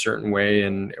works in a certain way,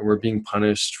 and we're being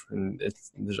punished, and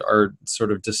there's our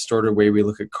sort of distorted way we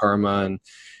look at karma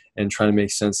and try to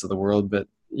make sense of the world. But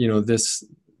this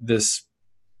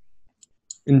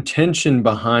intention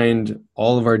behind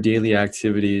all of our daily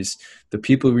activities, the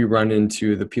people we run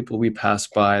into, the people we pass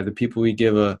by, the people we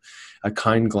give a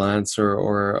kind glance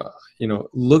or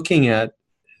looking at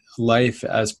life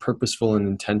as purposeful and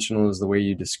intentional as the way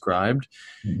you described.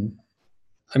 Mm-hmm.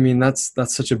 I mean, that's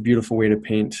such a beautiful way to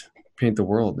paint the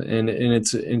world, and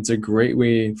it's a great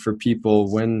way for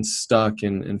people when stuck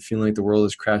and feeling like the world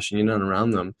is crashing in and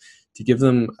around them, to give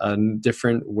them a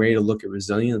different way to look at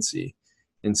resiliency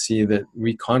and see that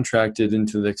we contracted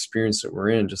into the experience that we're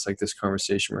in, just like this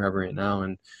conversation we're having right now.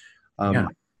 And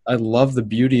I love the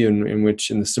beauty in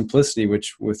the simplicity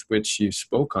with which you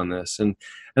spoke on this, and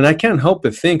I can't help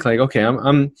but think like, okay,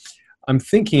 I'm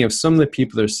thinking of some of the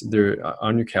people they're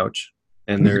on your couch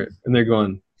and they're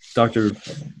going, Dr.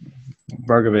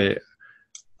 Bhargave,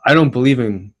 I don't believe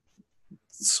in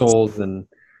souls and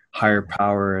higher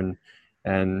power, and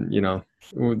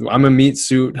I'm a meat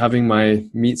suit having my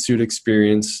meat suit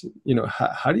experience.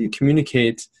 How do you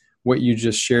communicate what you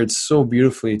just shared so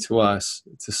beautifully to us,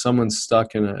 to someone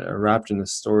stuck in wrapped in a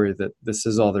story that this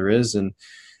is all there is, and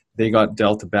they got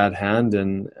dealt a bad hand,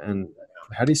 and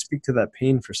how do you speak to that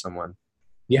pain for someone?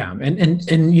 Yeah.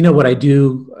 And what I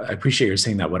do, I appreciate you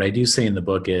saying that. What I do say in the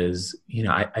book is,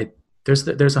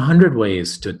 there's 100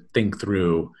 ways to think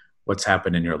through what's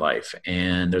happened in your life.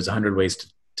 And there's 100 ways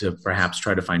to perhaps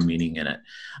try to find meaning in it.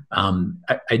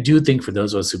 I do think for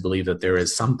those of us who believe that there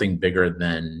is something bigger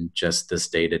than just this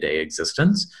day-to-day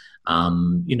existence,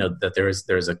 that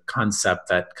there's a concept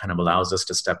that kind of allows us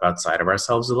to step outside of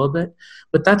ourselves a little bit,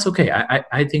 but that's okay.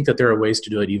 I think that there are ways to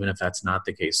do it, even if that's not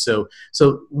the case. So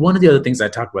one of the other things I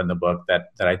talk about in the book that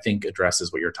I think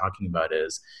addresses what you're talking about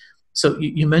is, so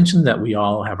you mentioned that we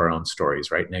all have our own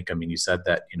stories, right, Nick? I mean, you said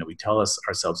that, we tell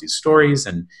ourselves these stories,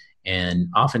 and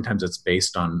oftentimes it's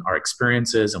based on our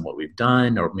experiences and what we've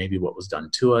done, or maybe what was done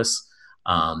to us.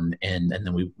 And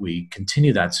then we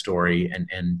continue that story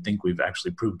and think we've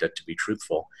actually proved it to be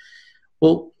truthful.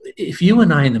 Well, if you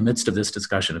and I, in the midst of this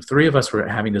discussion, if three of us were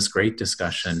having this great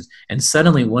discussion, and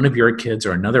suddenly one of your kids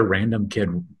or another random kid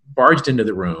barged into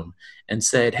the room and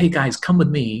said, "Hey guys, come with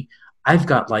me, I've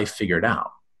got life figured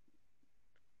out."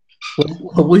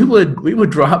 Well, we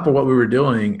would drop what we were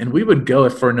doing, and we would go,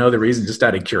 if for no other reason, just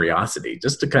out of curiosity,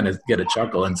 just to kind of get a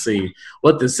chuckle and see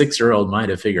what the 6-year-old might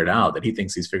have figured out, that he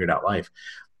thinks he's figured out life.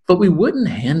 But we wouldn't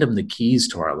hand him the keys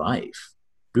to our life.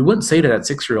 We wouldn't say to that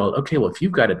 6-year-old, "Okay, well, if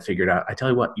you've got it figured out, I tell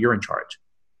you what, you're in charge."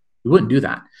 We wouldn't do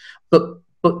that. But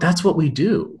that's what we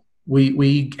do.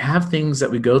 We have things that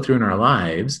we go through in our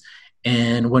lives,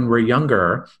 and when we're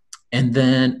younger, and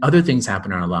then other things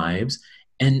happen in our lives,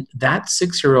 and that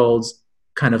 6-year-old's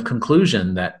kind of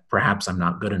conclusion that perhaps I'm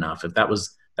not good enough, if that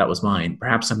was mine,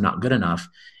 perhaps I'm not good enough.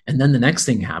 And then the next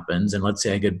thing happens, and let's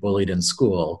say I get bullied in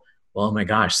school. Well, oh my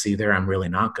gosh, see there, I'm really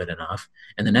not good enough.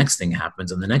 And the next thing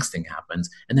happens, and the next thing happens,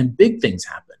 and then big things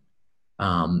happen.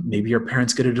 Maybe your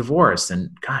parents get a divorce,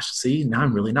 and gosh, see, now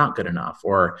I'm really not good enough.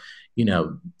 Or,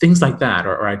 things like that.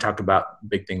 Or I talk about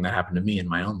big thing that happened to me in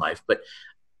my own life. But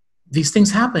these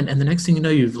things happen, and the next thing you know,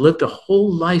 you've lived a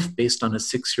whole life based on a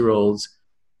 6-year-old's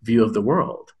view of the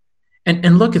world.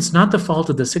 And look, it's not the fault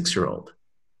of the 6-year-old.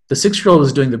 The 6-year-old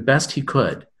was doing the best he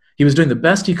could. He was doing the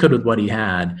best he could with what he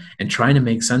had and trying to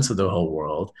make sense of the whole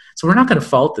world. So we're not going to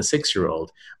fault the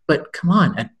 6-year-old. But come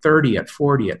on, at 30, at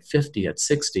 40, at 50, at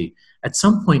 60, at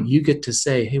some point you get to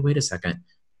say, "Hey, wait a second.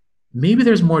 Maybe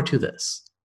there's more to this.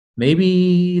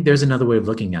 Maybe there's another way of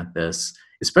looking at this,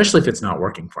 especially if it's not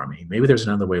working for me. Maybe there's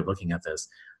another way of looking at this.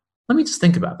 Let me just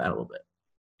think about that a little bit."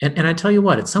 And I tell you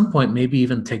what, at some point, maybe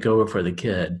even take over for the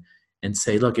kid and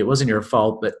say, "Look, it wasn't your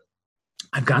fault, but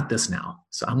I've got this now.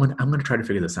 So I'm going to try to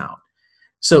figure this out."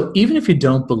 So even if you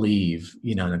don't believe,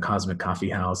 in the Cosmic Coffee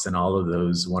House and all of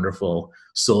those wonderful,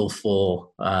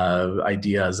 soulful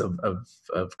ideas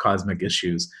of cosmic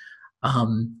issues,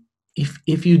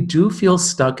 if you do feel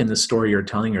stuck in the story you're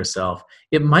telling yourself,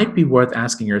 it might be worth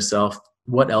asking yourself,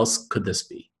 what else could this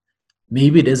be?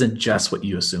 Maybe it isn't just what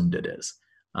you assumed it is.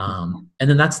 And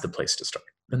then that's the place to start.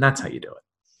 And that's how you do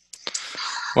it.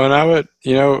 Well,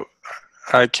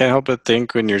 I can't help but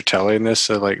think when you're telling this,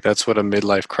 like that's what a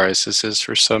midlife crisis is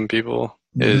for some people,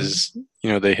 is,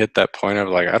 they hit that point of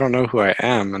like, I don't know who I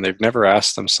am. And they've never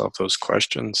asked themselves those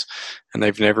questions. And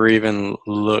they've never even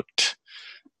looked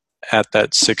at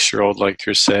that 6-year-old, like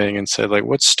you're saying, and said, like,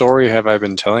 what story have I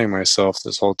been telling myself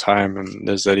this whole time? And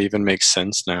does that even make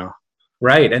sense now?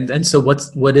 Right. And so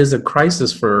what is a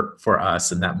crisis for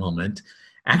us in that moment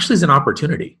actually is an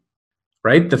opportunity,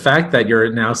 right? The fact that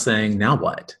you're now saying, now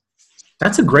what?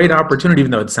 That's a great opportunity,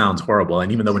 even though it sounds horrible.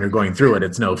 And even though when you're going through it,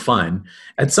 it's no fun.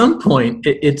 At some point,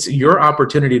 it's your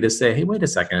opportunity to say, hey, wait a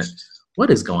second, what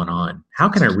is going on? How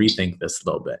can I rethink this a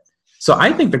little bit? So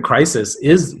I think the crisis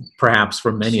is perhaps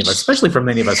for many of us, especially for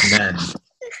many of us men,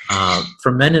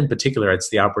 for men in particular,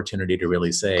 it's the opportunity to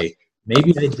really say,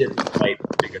 maybe I didn't quite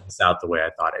figure this out the way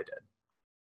I thought I did.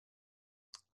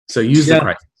 So use the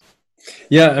crisis.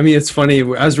 Yeah, I mean, it's funny.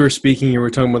 As we're speaking here, we're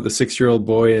talking about the 6-year-old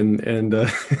boy, and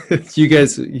you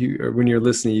guys, when you're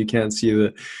listening, you can't see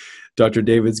that Dr.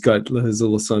 David's got his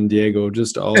little son Diego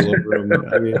just all over him.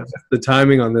 I mean, the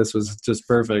timing on this was just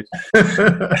perfect.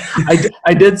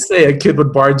 I did say a kid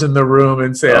would barge in the room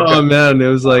and say, "Oh man, it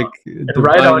was like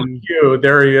right on cue.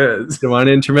 There he is. Divine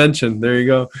intervention. There you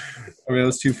go." I mean, it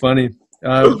was too funny.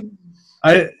 The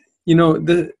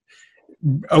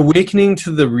awakening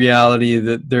to the reality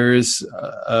that there is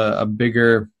a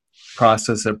bigger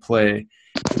process at play,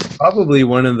 probably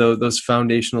one of those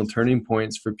foundational turning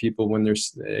points for people when they're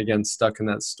again stuck in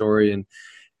that story,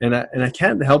 and I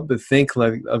can't help but think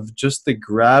like of just the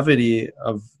gravity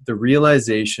of the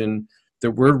realization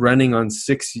that we're running on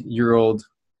 6-year-old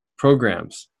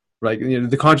programs, right?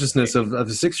 The consciousness of a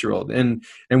 6-year-old, and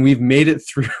we've made it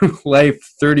through life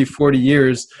 30, 40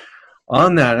 years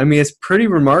on that. I mean, it's pretty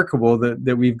remarkable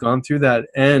that we've gone through that,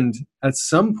 and at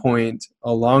some point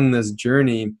along this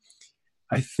journey,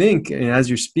 I think, and as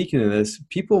you're speaking to this,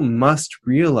 people must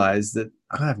realize that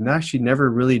I've actually never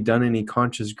really done any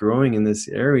conscious growing in this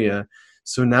area.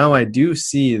 So now I do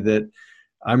see that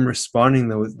I'm responding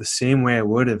the same way I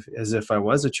would have as if I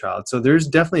was a child. So there's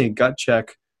definitely a gut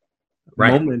check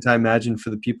moment, I imagine, for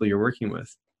the people you're working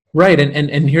with. Right.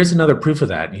 And here's another proof of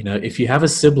that. If you have a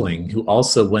sibling who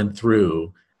also went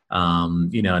through,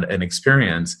 an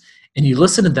experience, and you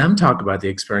listen to them talk about the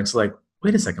experience, like,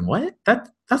 wait a second, what?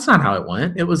 That's not how it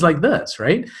went. It was like this,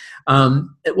 right?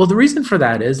 Well, the reason for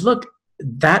that is, look,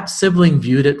 that sibling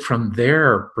viewed it from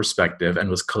their perspective and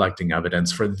was collecting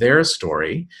evidence for their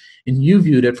story, and you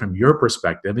viewed it from your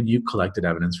perspective and you collected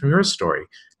evidence from your story.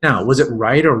 Now, was it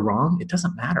right or wrong? It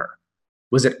doesn't matter.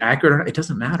 Was it accurate or not? It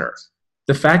doesn't matter.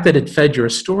 The fact that it fed your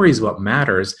story is what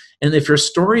matters. And if your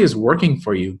story is working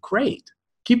for you, great.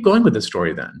 Keep going with the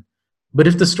story then. But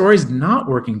if the story is not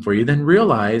working for you, then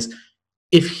realize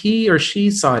if he or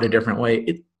she saw it a different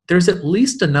way, there's at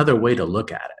least another way to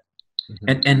look at it.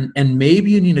 Mm-hmm. And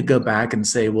maybe you need to go back and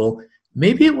say, well,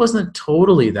 maybe it wasn't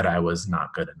totally that I was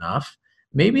not good enough.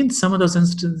 Maybe in some of those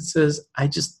instances, I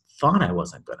just thought I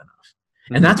wasn't good enough.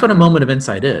 And that's what a moment of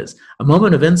insight is. A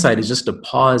moment of insight is just a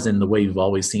pause in the way you've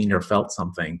always seen or felt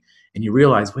something, and you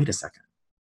realize, wait a second,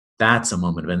 that's a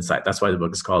moment of insight. That's why the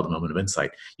book is called A Moment of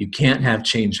Insight. You can't have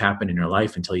change happen in your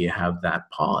life until you have that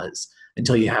pause,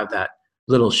 until you have that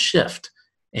little shift.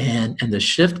 And the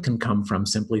shift can come from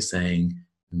simply saying,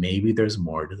 maybe there's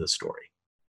more to the story.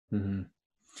 Mm-hmm.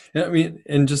 Yeah, I mean,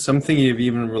 and just I'm thinking of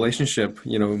even relationship,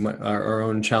 our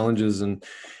own challenges and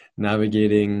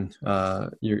navigating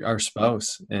our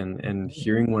spouse and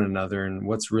hearing one another and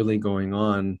what's really going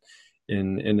on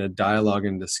in a dialogue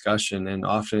and discussion. And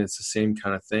often it's the same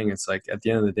kind of thing. It's like at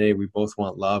the end of the day, we both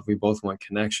want love, we both want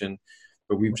connection,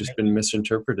 but we've just been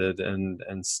misinterpreted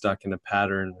and stuck in a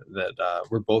pattern that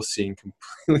we're both seeing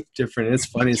completely different. It's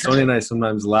funny. Sonia and I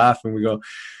sometimes laugh and we go,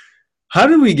 how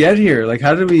did we get here? Like,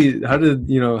 how did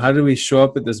we show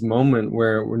up at this moment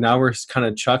where we're kind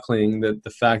of chuckling that the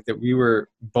fact that we were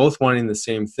both wanting the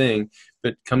same thing,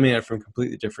 but coming at it from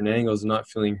completely different angles and not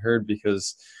feeling heard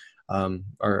because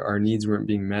our needs weren't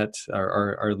being met.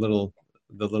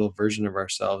 The little version of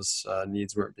ourselves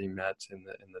needs weren't being met in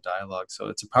the dialogue. So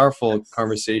it's a powerful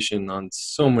conversation on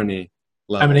so many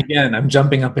levels. I mean, again, I'm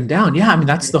jumping up and down. Yeah, I mean,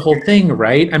 that's the whole thing,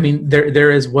 right? I mean,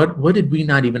 there is what did we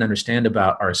not even understand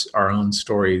about our own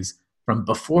stories from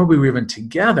before we were even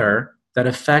together that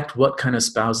affect what kind of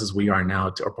spouses we are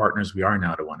now or partners we are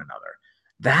now to one another.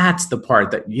 That's the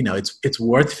part that, it's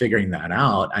worth figuring that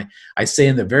out. I say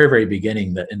in the very, very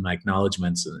beginning that in my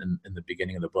acknowledgments in the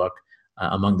beginning of the book,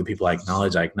 among the people I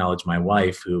acknowledge my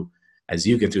wife, who, as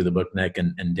you get through the book, Nick,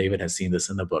 and David has seen this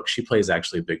in the book, she plays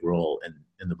actually a big role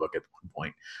in the book at one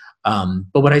point.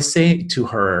 But what I say to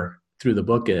her through the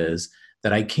book is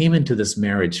that I came into this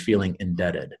marriage feeling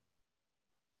indebted.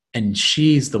 And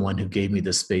she's the one who gave me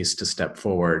the space to step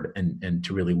forward and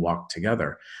to really walk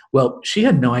together. Well, she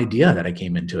had no idea that I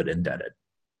came into it indebted.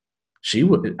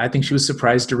 I think she was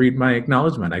surprised to read my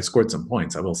acknowledgement. I scored some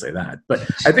points, I will say that. But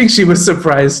I think she was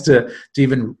surprised to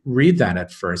even read that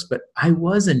at first. But I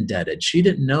was indebted. She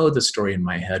didn't know the story in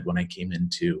my head when I came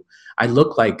into. I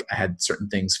looked like I had certain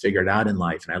things figured out in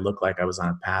life, and I looked like I was on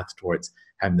a path towards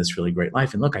having this really great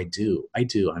life. And look, I do.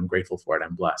 I'm grateful for it.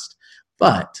 I'm blessed.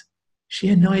 But she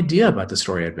had no idea about the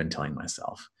story I'd been telling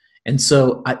myself. And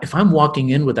so if I'm walking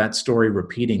in with that story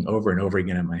repeating over and over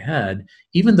again in my head,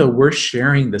 even though we're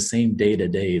sharing the same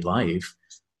day-to-day life,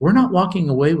 we're not walking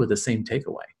away with the same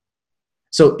takeaway.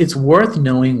 So it's worth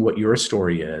knowing what your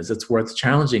story is. It's worth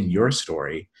challenging your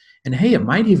story. And hey, it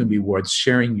might even be worth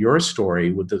sharing your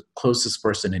story with the closest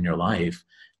person in your life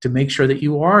to make sure that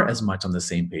you are as much on the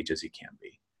same page as you can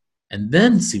be. And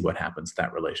then see what happens to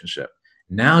that relationship.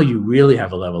 Now you really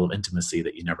have a level of intimacy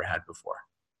that you never had before.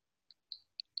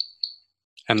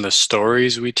 And the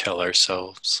stories we tell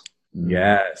ourselves.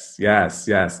 Yes.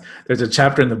 There's a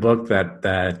chapter in the book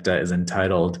that is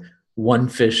entitled "One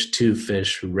Fish, Two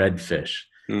Fish, Red Fish."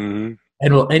 Mm-hmm.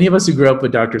 And well, any of us who grew up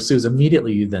with Dr. Seuss,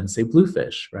 immediately you then say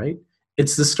bluefish, right?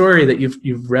 It's the story that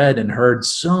you've read and heard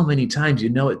so many times. You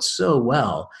know it so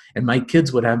well. And my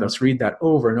kids would have us read that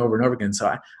over and over and over again.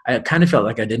 So I kind of felt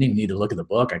like I didn't even need to look at the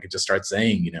book. I could just start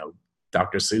saying,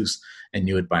 Dr. Seuss, and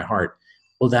knew it by heart.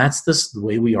 Well, that's the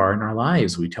way we are in our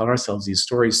lives. We tell ourselves these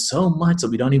stories so much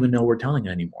that we don't even know we're telling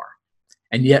it anymore.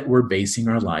 And yet we're basing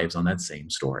our lives on that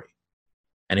same story.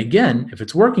 And again, if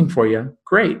it's working for you,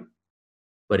 great.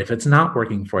 But if it's not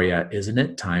working for you, isn't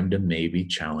it time to maybe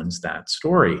challenge that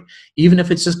story? Even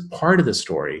if it's just part of the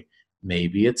story,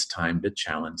 maybe it's time to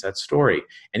challenge that story.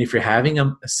 And if you're having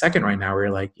a second right now where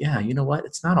you're like, yeah, you know what?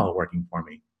 It's not all working for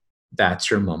me. That's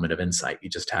your moment of insight. You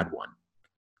just had one.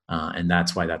 And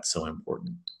that's why that's so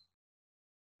important.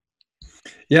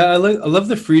 Yeah, I love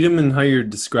the freedom in how you're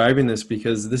describing this,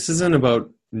 because this isn't about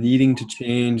needing to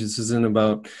change. This isn't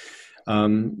about,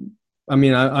 I'm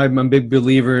a big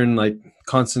believer in like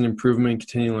constant improvement,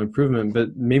 continual improvement,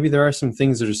 but maybe there are some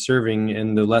things that are serving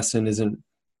and the lesson isn't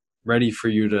ready for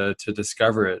you to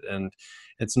discover it. And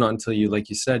it's not until you, like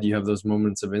you said, you have those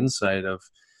moments of insight of,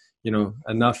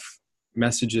 enough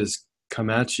messages come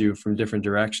at you from different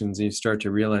directions and you start to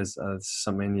realize this is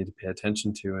something I need to pay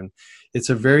attention to. And it's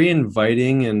a very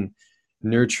inviting and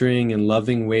nurturing and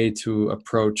loving way to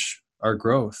approach our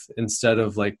growth, instead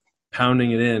of like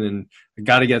pounding it in and I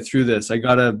got to get through this. I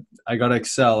gotta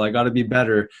excel. I gotta be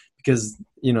better. Because,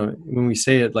 when we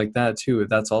say it like that too,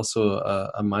 that's also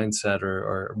a mindset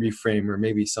or a reframe, or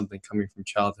maybe something coming from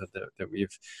childhood that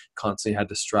we've constantly had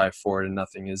to strive for, and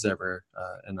nothing is ever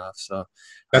enough. So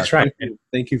that's right.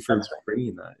 Thank you for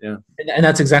bringing that. Yeah. And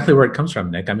that's exactly where it comes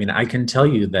from, Nick. I mean, I can tell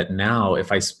you that now,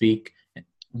 if I speak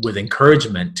with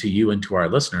encouragement to you and to our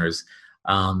listeners,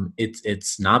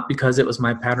 it's not because it was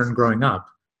my pattern growing up.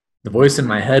 The voice in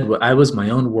my head, I was my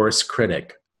own worst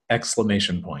critic. ! I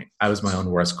was my own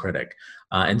worst critic.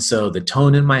 And so the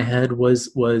tone in my head was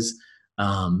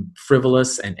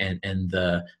frivolous, and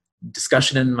the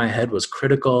discussion in my head was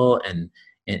critical,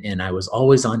 and I was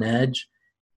always on edge.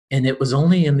 And it was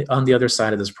only on the other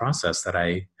side of this process that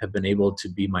I have been able to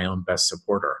be my own best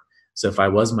supporter. So if I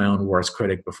was my own worst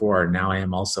critic before, now I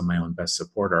am also my own best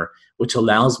supporter, which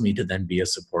allows me to then be a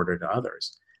supporter to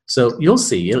others. So you'll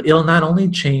see, it'll not only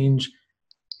change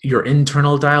your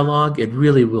internal dialogue, it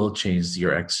really will change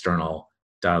your external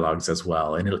dialogues as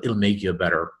well. And it'll make you a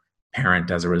better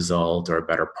parent as a result, or a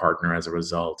better partner as a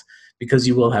result, because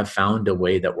you will have found a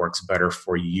way that works better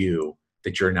for you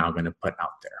that you're now going to put out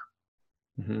there.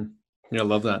 Mm-hmm. Yeah, I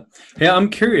love that. Hey, I'm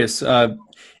curious,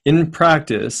 in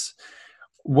practice,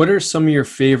 what are some of your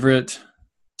favorite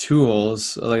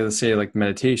tools, like let's say like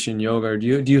meditation, yoga, or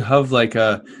do you have like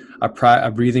a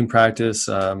breathing practice,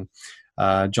 John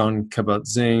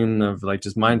Kabat-Zinn of like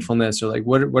just mindfulness, or like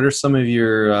what are some of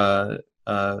your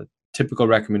typical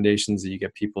recommendations that you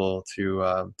get people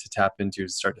to tap into to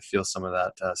start to feel some of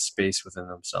that space within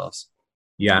themselves?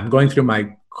 Yeah, I'm going through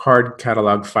my card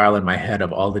catalog file in my head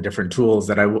of all the different tools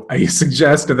that I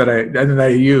suggest and that I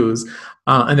use,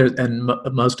 and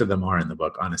most of them are in the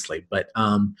book, honestly. But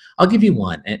I'll give you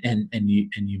one, and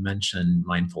you mentioned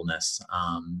mindfulness,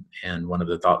 and one of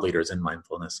the thought leaders in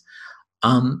mindfulness.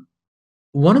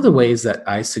 One of the ways that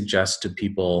I suggest to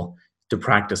people to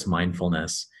practice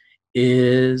mindfulness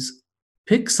is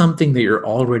pick something that you're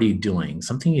already doing,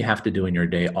 something you have to do in your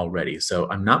day already. So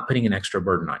I'm not putting an extra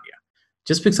burden on you.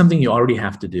 Just pick something you already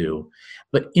have to do.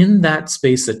 But in that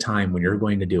space of time when you're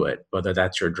going to do it, whether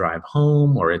that's your drive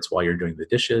home, or it's while you're doing the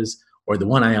dishes, or the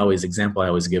one example I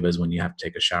always give is when you have to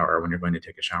take a shower, or when you're going to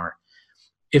take a shower.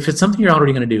 If it's something you're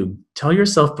already going to do, tell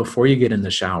yourself before you get in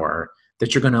the shower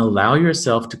that you're going to allow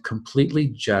yourself to completely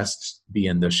just be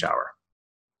in the shower.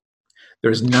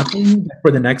 There's nothing for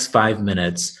the next 5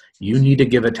 minutes you need to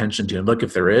give attention to. And look,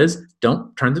 if there is,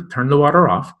 don't turn the water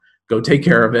off, go take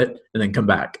care of it, and then come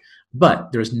back.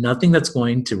 But there's nothing that's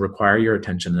going to require your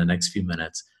attention in the next few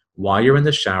minutes. While you're in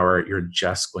the shower, you're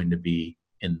just going to be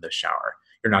in the shower.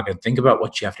 You're not going to think about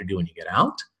what you have to do when you get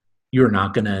out. You're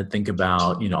not going to think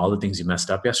about, all the things you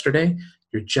messed up yesterday.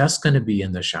 You're just going to be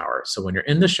in the shower. So when you're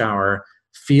in the shower,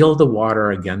 feel the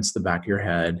water against the back of your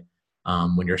head.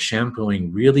 When you're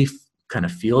shampooing, really kind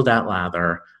of feel that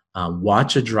lather.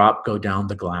 Watch a drop go down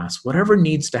the glass. Whatever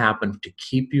needs to happen to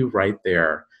keep you right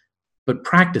there. But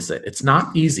practice it. It's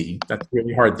not easy. That's a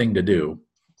really hard thing to do.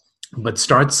 but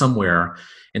start somewhere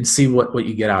and see what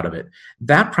you get out of it.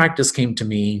 That practice came to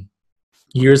me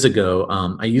years ago.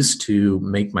 I used to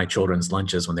make my children's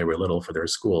lunches when they were little for their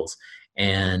schools.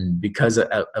 And because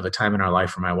of a time in our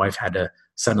life where my wife had to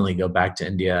suddenly go back to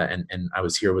India, and I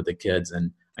was here with the kids,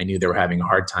 and I knew they were having a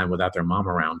hard time without their mom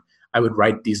around, I would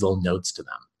write these little notes to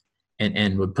them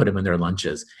and would put them in their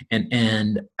lunches.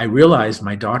 And I realized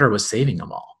my daughter was saving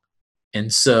them all.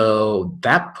 And so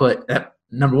that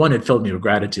number one, it filled me with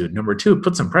gratitude. Number two, it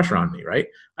put some pressure on me, right?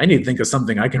 I need to think of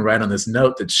something I can write on this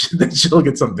note that she'll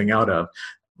get something out of.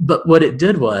 But what it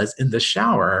did was, in the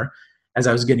shower, as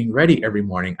I was getting ready every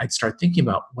morning, I'd start thinking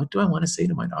about, what do I want to say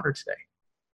to my daughter today?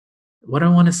 What do I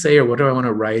want to say, or what do I want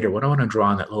to write, or what do I want to draw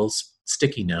on that little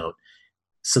sticky note,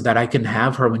 so that I can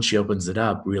have her, when she opens it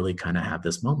up, really kind of have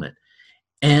this moment.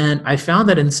 And I found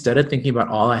that instead of thinking about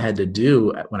all I had to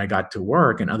do when I got to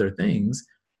work and other things,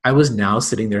 I was now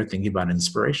sitting there thinking about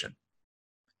inspiration.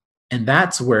 And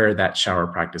that's where that shower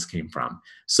practice came from.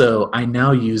 So I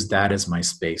now use that as my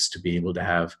space to be able to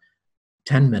have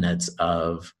 10 minutes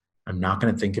of, I'm not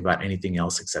going to think about anything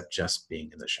else except just being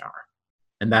in the shower.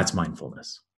 And that's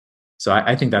mindfulness. So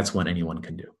I think that's what anyone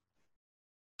can do.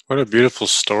 What a beautiful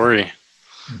story,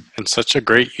 and such a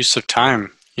great use of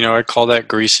time. You know, I call that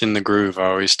greasing the groove. I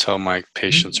always tell my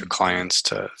patients or clients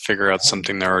to figure out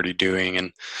something they're already doing.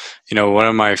 And, you know, one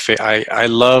of my I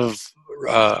love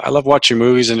watching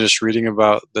movies and just reading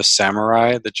about the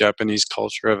samurai, the Japanese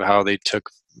culture, of how they took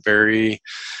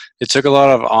a lot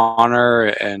of honor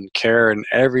and care in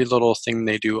every little thing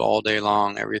they do all day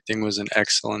long. Everything was in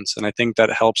excellence. And I think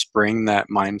that helps bring that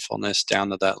mindfulness down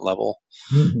to that level.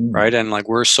 Mm-hmm. Right. And like,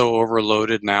 we're so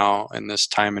overloaded now in this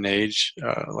time and age,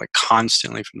 like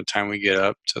constantly from the time we get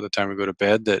up to the time we go to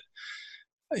bed, that,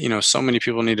 you know, so many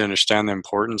people need to understand the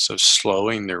importance of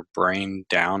slowing their brain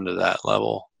down to that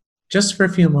level. Just for a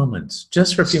few moments,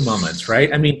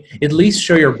 right? I mean, at least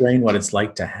show your brain what it's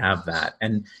like to have that.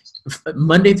 And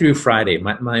Monday through Friday,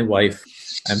 my wife,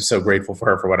 I'm so grateful for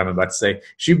her for what I'm about to say.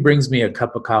 She brings me a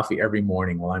cup of coffee every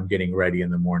morning while I'm getting ready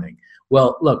in the morning.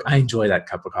 Well, look, I enjoy that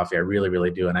cup of coffee. I really,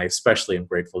 really do. And I especially am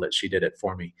grateful that she did it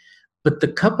for me. But the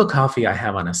cup of coffee I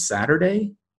have on a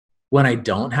Saturday, when I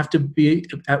don't have to be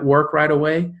at work right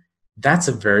away, that's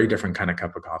a very different kind of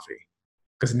cup of coffee.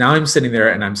 Because now I'm sitting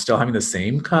there and I'm still having the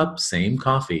same cup, same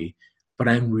coffee, but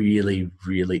I'm really,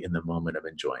 really in the moment of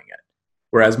enjoying it.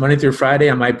 Whereas Monday through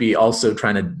Friday, I might be also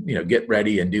trying to, you know, get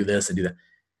ready and do this and do that.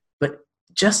 But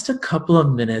just a couple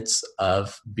of minutes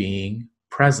of being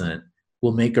present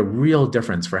will make a real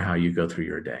difference for how you go through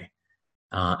your day.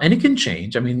 And it can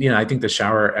change. I mean, you know, I think the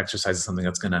shower exercise is something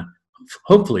that's going to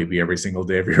hopefully be every single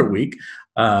day of your week.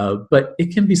 But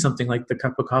it can be something like the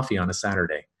cup of coffee on a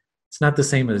Saturday. It's not the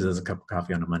same as a cup of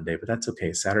coffee on a Monday, but that's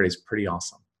okay. Saturday's pretty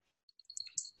awesome.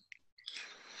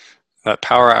 That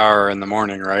power hour in the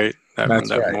morning, right?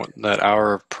 That's right. That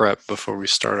hour of prep before we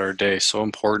start our day, so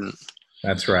important.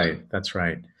 That's right.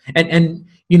 And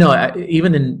you know,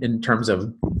 even in terms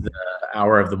of the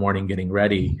hour of the morning getting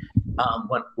ready,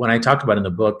 when I talk about in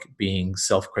the book being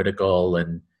self-critical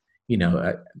and, you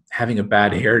know, having a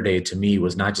bad hair day, to me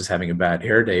was not just having a bad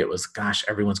hair day. It was, gosh,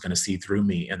 everyone's going to see through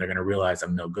me and they're going to realize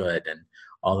I'm no good and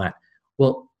all that.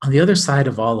 Well, on the other side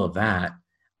of all of that,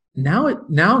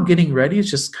 now getting ready is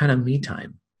just kind of me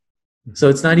time. So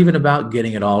it's not even about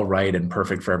getting it all right and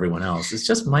perfect for everyone else. It's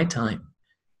just my time.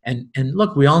 And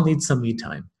look, we all need some me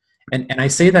time. And I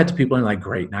say that to people and like,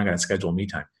 great, now I got to schedule me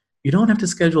time. You don't have to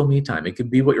schedule me time. It could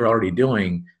be what you're already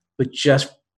doing, but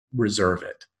just reserve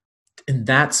it. In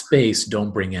that space,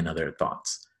 don't bring in other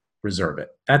thoughts. Reserve it.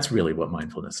 That's really what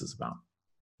mindfulness is about.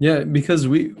 Yeah, because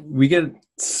we get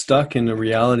stuck in a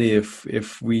reality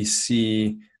if we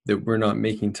see that we're not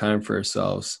making time for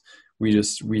ourselves. We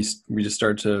just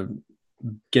start to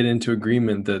get into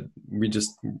agreement that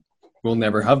we'll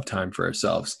never have time for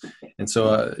ourselves. And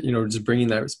so, you know, just bringing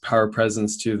that power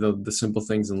presence to the simple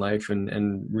things in life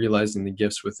and realizing the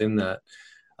gifts within that,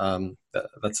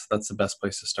 that's the best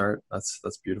place to start.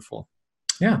 That's beautiful.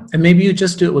 Yeah. And maybe you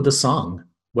just do it with a song,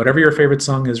 whatever your favorite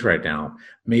song is right now.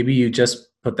 Maybe you just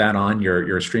put that on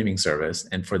your streaming service.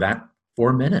 And for that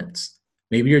 4 minutes,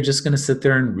 maybe you're just going to sit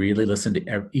there and really listen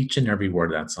to each and every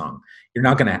word of that song. You're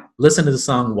not going to listen to the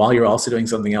song while you're also doing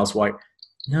something else. Why?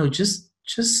 No, just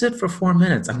sit for 4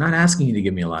 minutes. I'm not asking you to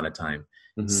give me a lot of time.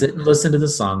 Mm-hmm. Sit and listen to the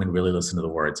song and really listen to the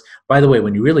words. By the way,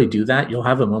 when you really do that, you'll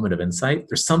have a moment of insight.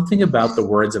 There's something about the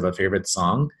words of a favorite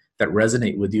song that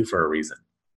resonate with you for a reason.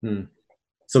 Mm.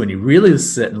 So when you really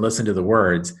sit and listen to the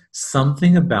words,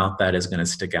 something about that is going to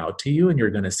stick out to you and you're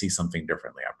going to see something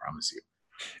differently, I promise you.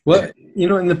 Well,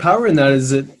 and the power in that is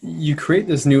that you create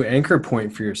this new anchor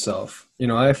point for yourself.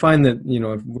 I find that,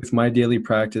 with my daily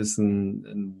practice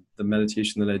and the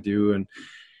meditation that I do,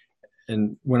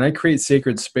 and when I create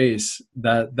sacred space,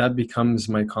 that becomes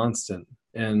my constant.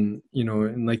 And,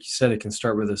 and like you said, it can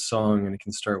start with a song, and it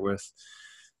can start with,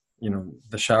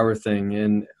 the shower thing,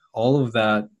 and all of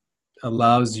that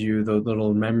allows you the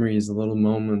little memories, the little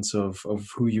moments of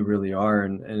who you really are,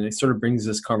 and it sort of brings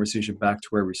this conversation back to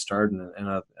where we started, and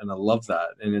I love that,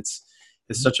 and it's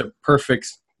such a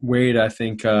perfect way to, I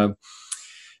think,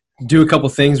 do a couple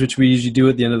things which we usually do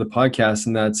at the end of the podcast,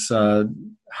 and that's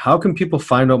how can people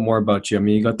find out more about you? I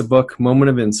mean, you got the book Moment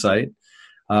of Insight.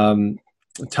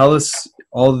 Tell us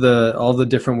all the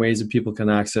different ways that people can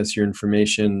access your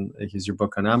information. Like, is your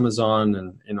book on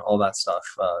Amazon and all that stuff,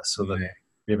 so that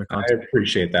we have a contact. I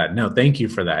appreciate that. No, thank you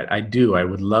for that. I do. I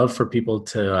would love for people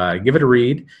to give it a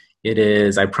read. It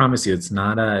is, I promise you, it's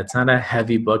not a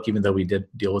heavy book, even though we did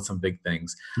deal with some big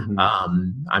things. Mm-hmm.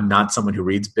 I'm not someone who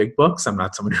reads big books. I'm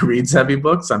not someone who reads heavy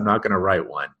books. I'm not going to write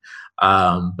one.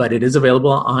 But it is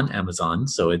available on Amazon.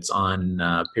 So it's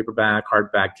on paperback,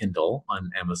 hardback, Kindle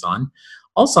on Amazon.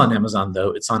 Also on Amazon,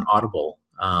 though, it's on Audible.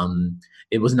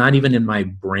 It was not even in my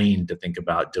brain to think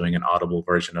about doing an Audible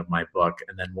version of my book.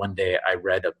 And then one day I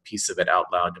read a piece of it out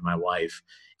loud to my wife,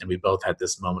 and we both had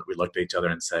this moment. We looked at each other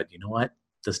and said, you know what?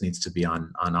 This needs to be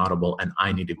on Audible, and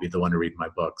I need to be the one to read my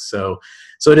book. So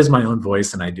it is my own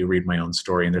voice, and I do read my own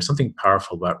story. And there's something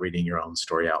powerful about reading your own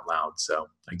story out loud. So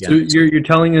again, so you're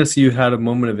telling us you had a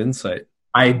moment of insight.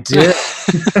 I did.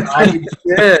 I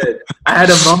did. I had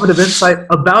a moment of insight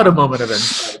about a moment of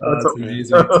insight. That's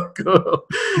amazing. So cool.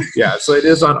 Yeah, so it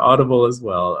is on Audible as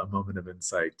well, a moment of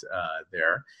insight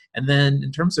there. And then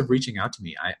in terms of reaching out to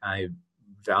me, I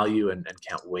value and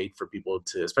can't wait for people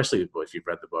to, especially if you've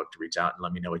read the book, to reach out and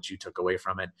let me know what you took away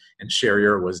from it and share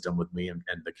your wisdom with me and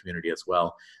the community as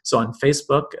well. So on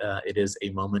Facebook, it is A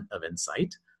Moment of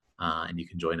Insight, and you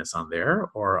can join us on there,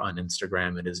 or on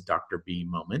Instagram, it is Dr. B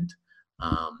Moment.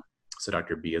 So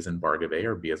Dr. B as in Bargave,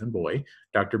 or B as in boy,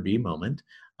 Dr. B Moment.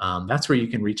 That's where you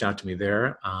can reach out to me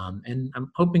there. And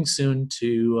I'm hoping soon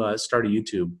to start a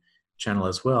YouTube channel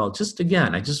as well. Just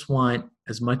again, I just want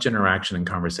as much interaction and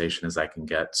conversation as I can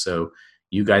get. So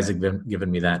you guys have given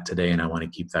me that today, and I want to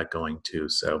keep that going too.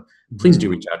 So please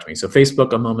do reach out to me. So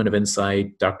Facebook, A Moment of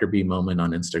Insight, Dr. B Moment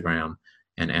on Instagram,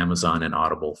 and Amazon and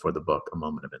Audible for the book, A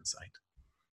Moment of Insight.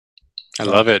 I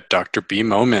love it. Dr. B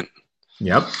Moment.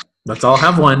 Yep. Let's all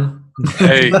have one.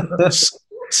 Hey,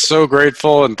 so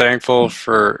grateful and thankful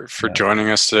for joining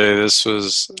us today. This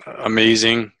was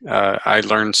amazing. I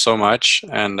learned so much,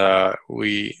 and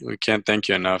we can't thank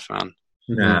you enough, man.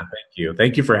 Nah, thank you.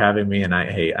 Thank you for having me. And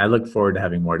I look forward to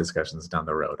having more discussions down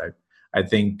the road. I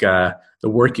think the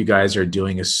work you guys are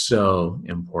doing is so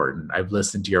important. I've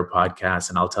listened to your podcast,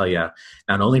 and I'll tell you,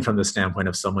 not only from the standpoint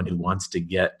of someone who wants to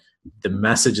get the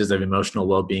messages of emotional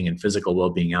well-being and physical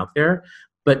well-being out there,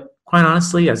 but quite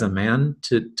honestly, as a man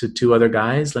to two other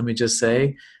guys, let me just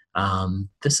say,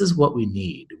 this is what we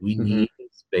need. We need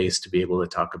space to be able to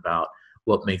talk about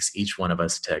what makes each one of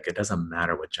us tick. It doesn't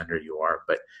matter what gender you are,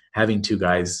 but having two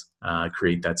guys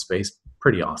create that space,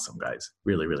 pretty awesome, guys.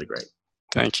 Really, really great.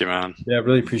 Thank you, man. Yeah, I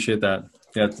really appreciate that.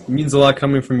 Yeah, it means a lot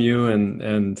coming from you,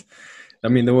 and I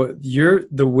mean,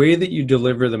 the way that you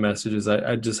deliver the messages.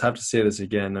 I just have to say this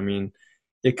again. I mean,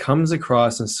 it comes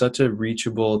across in such a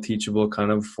reachable, teachable kind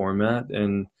of format.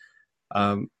 And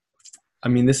I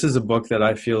mean, this is a book that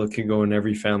I feel could go in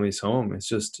every family's home. It's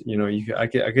just, I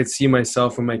could see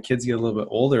myself when my kids get a little bit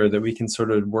older, that we can sort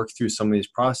of work through some of these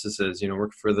processes,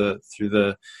 work through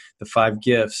the 5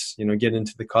 gifts, get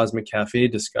into the Cosmic Cafe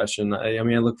discussion. I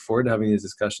mean, I look forward to having these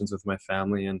discussions with my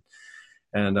family.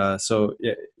 And so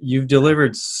you've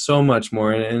delivered so much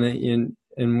more. And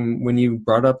when you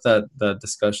brought up that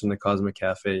discussion, the Cosmic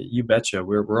Cafe, you betcha,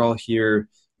 we're all here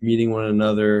meeting one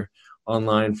another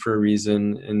online for a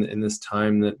reason in this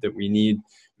time that we need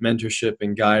mentorship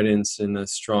and guidance and a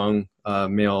strong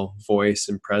male voice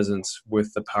and presence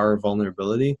with the power of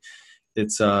vulnerability.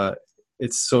 It's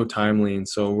so timely, and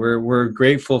so we're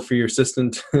grateful for your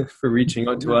assistant for reaching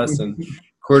out to us and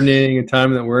coordinating a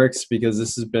time that works, because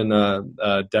this has been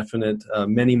a definite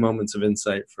many moments of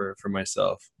insight for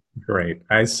myself. Great.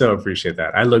 I so appreciate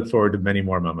that. I look forward to many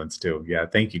more moments too. Yeah.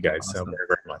 Thank you guys so very,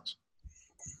 very much.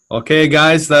 Okay,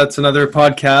 guys, that's another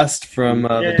podcast from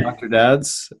the Dr.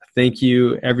 Dads. Thank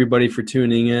you, everybody, for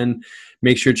tuning in.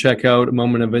 Make sure to check out A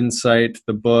Moment of Insight,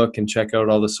 the book, and check out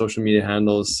all the social media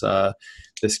handles.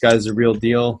 This guy's a real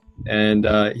deal, and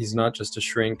he's not just a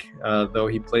shrink, though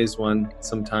he plays one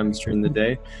sometimes during the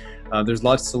day. There's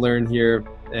lots to learn here.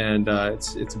 and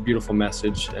it's a beautiful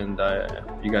message, and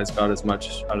you guys got as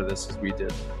much out of this as we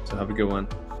did. So have a good one.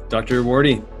 Dr.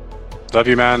 Wardy. Love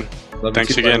you, man.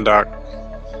 Thanks again, Doc.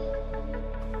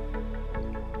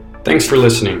 Thanks for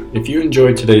listening. If you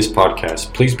enjoyed today's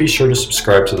podcast, please be sure to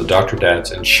subscribe to the Dr.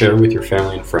 Dads and share with your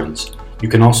family and friends. You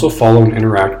can also follow and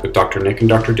interact with Dr. Nick and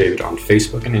Dr. David on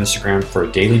Facebook and Instagram for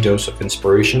a daily dose of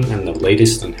inspiration and the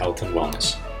latest in health and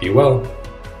wellness. Be well.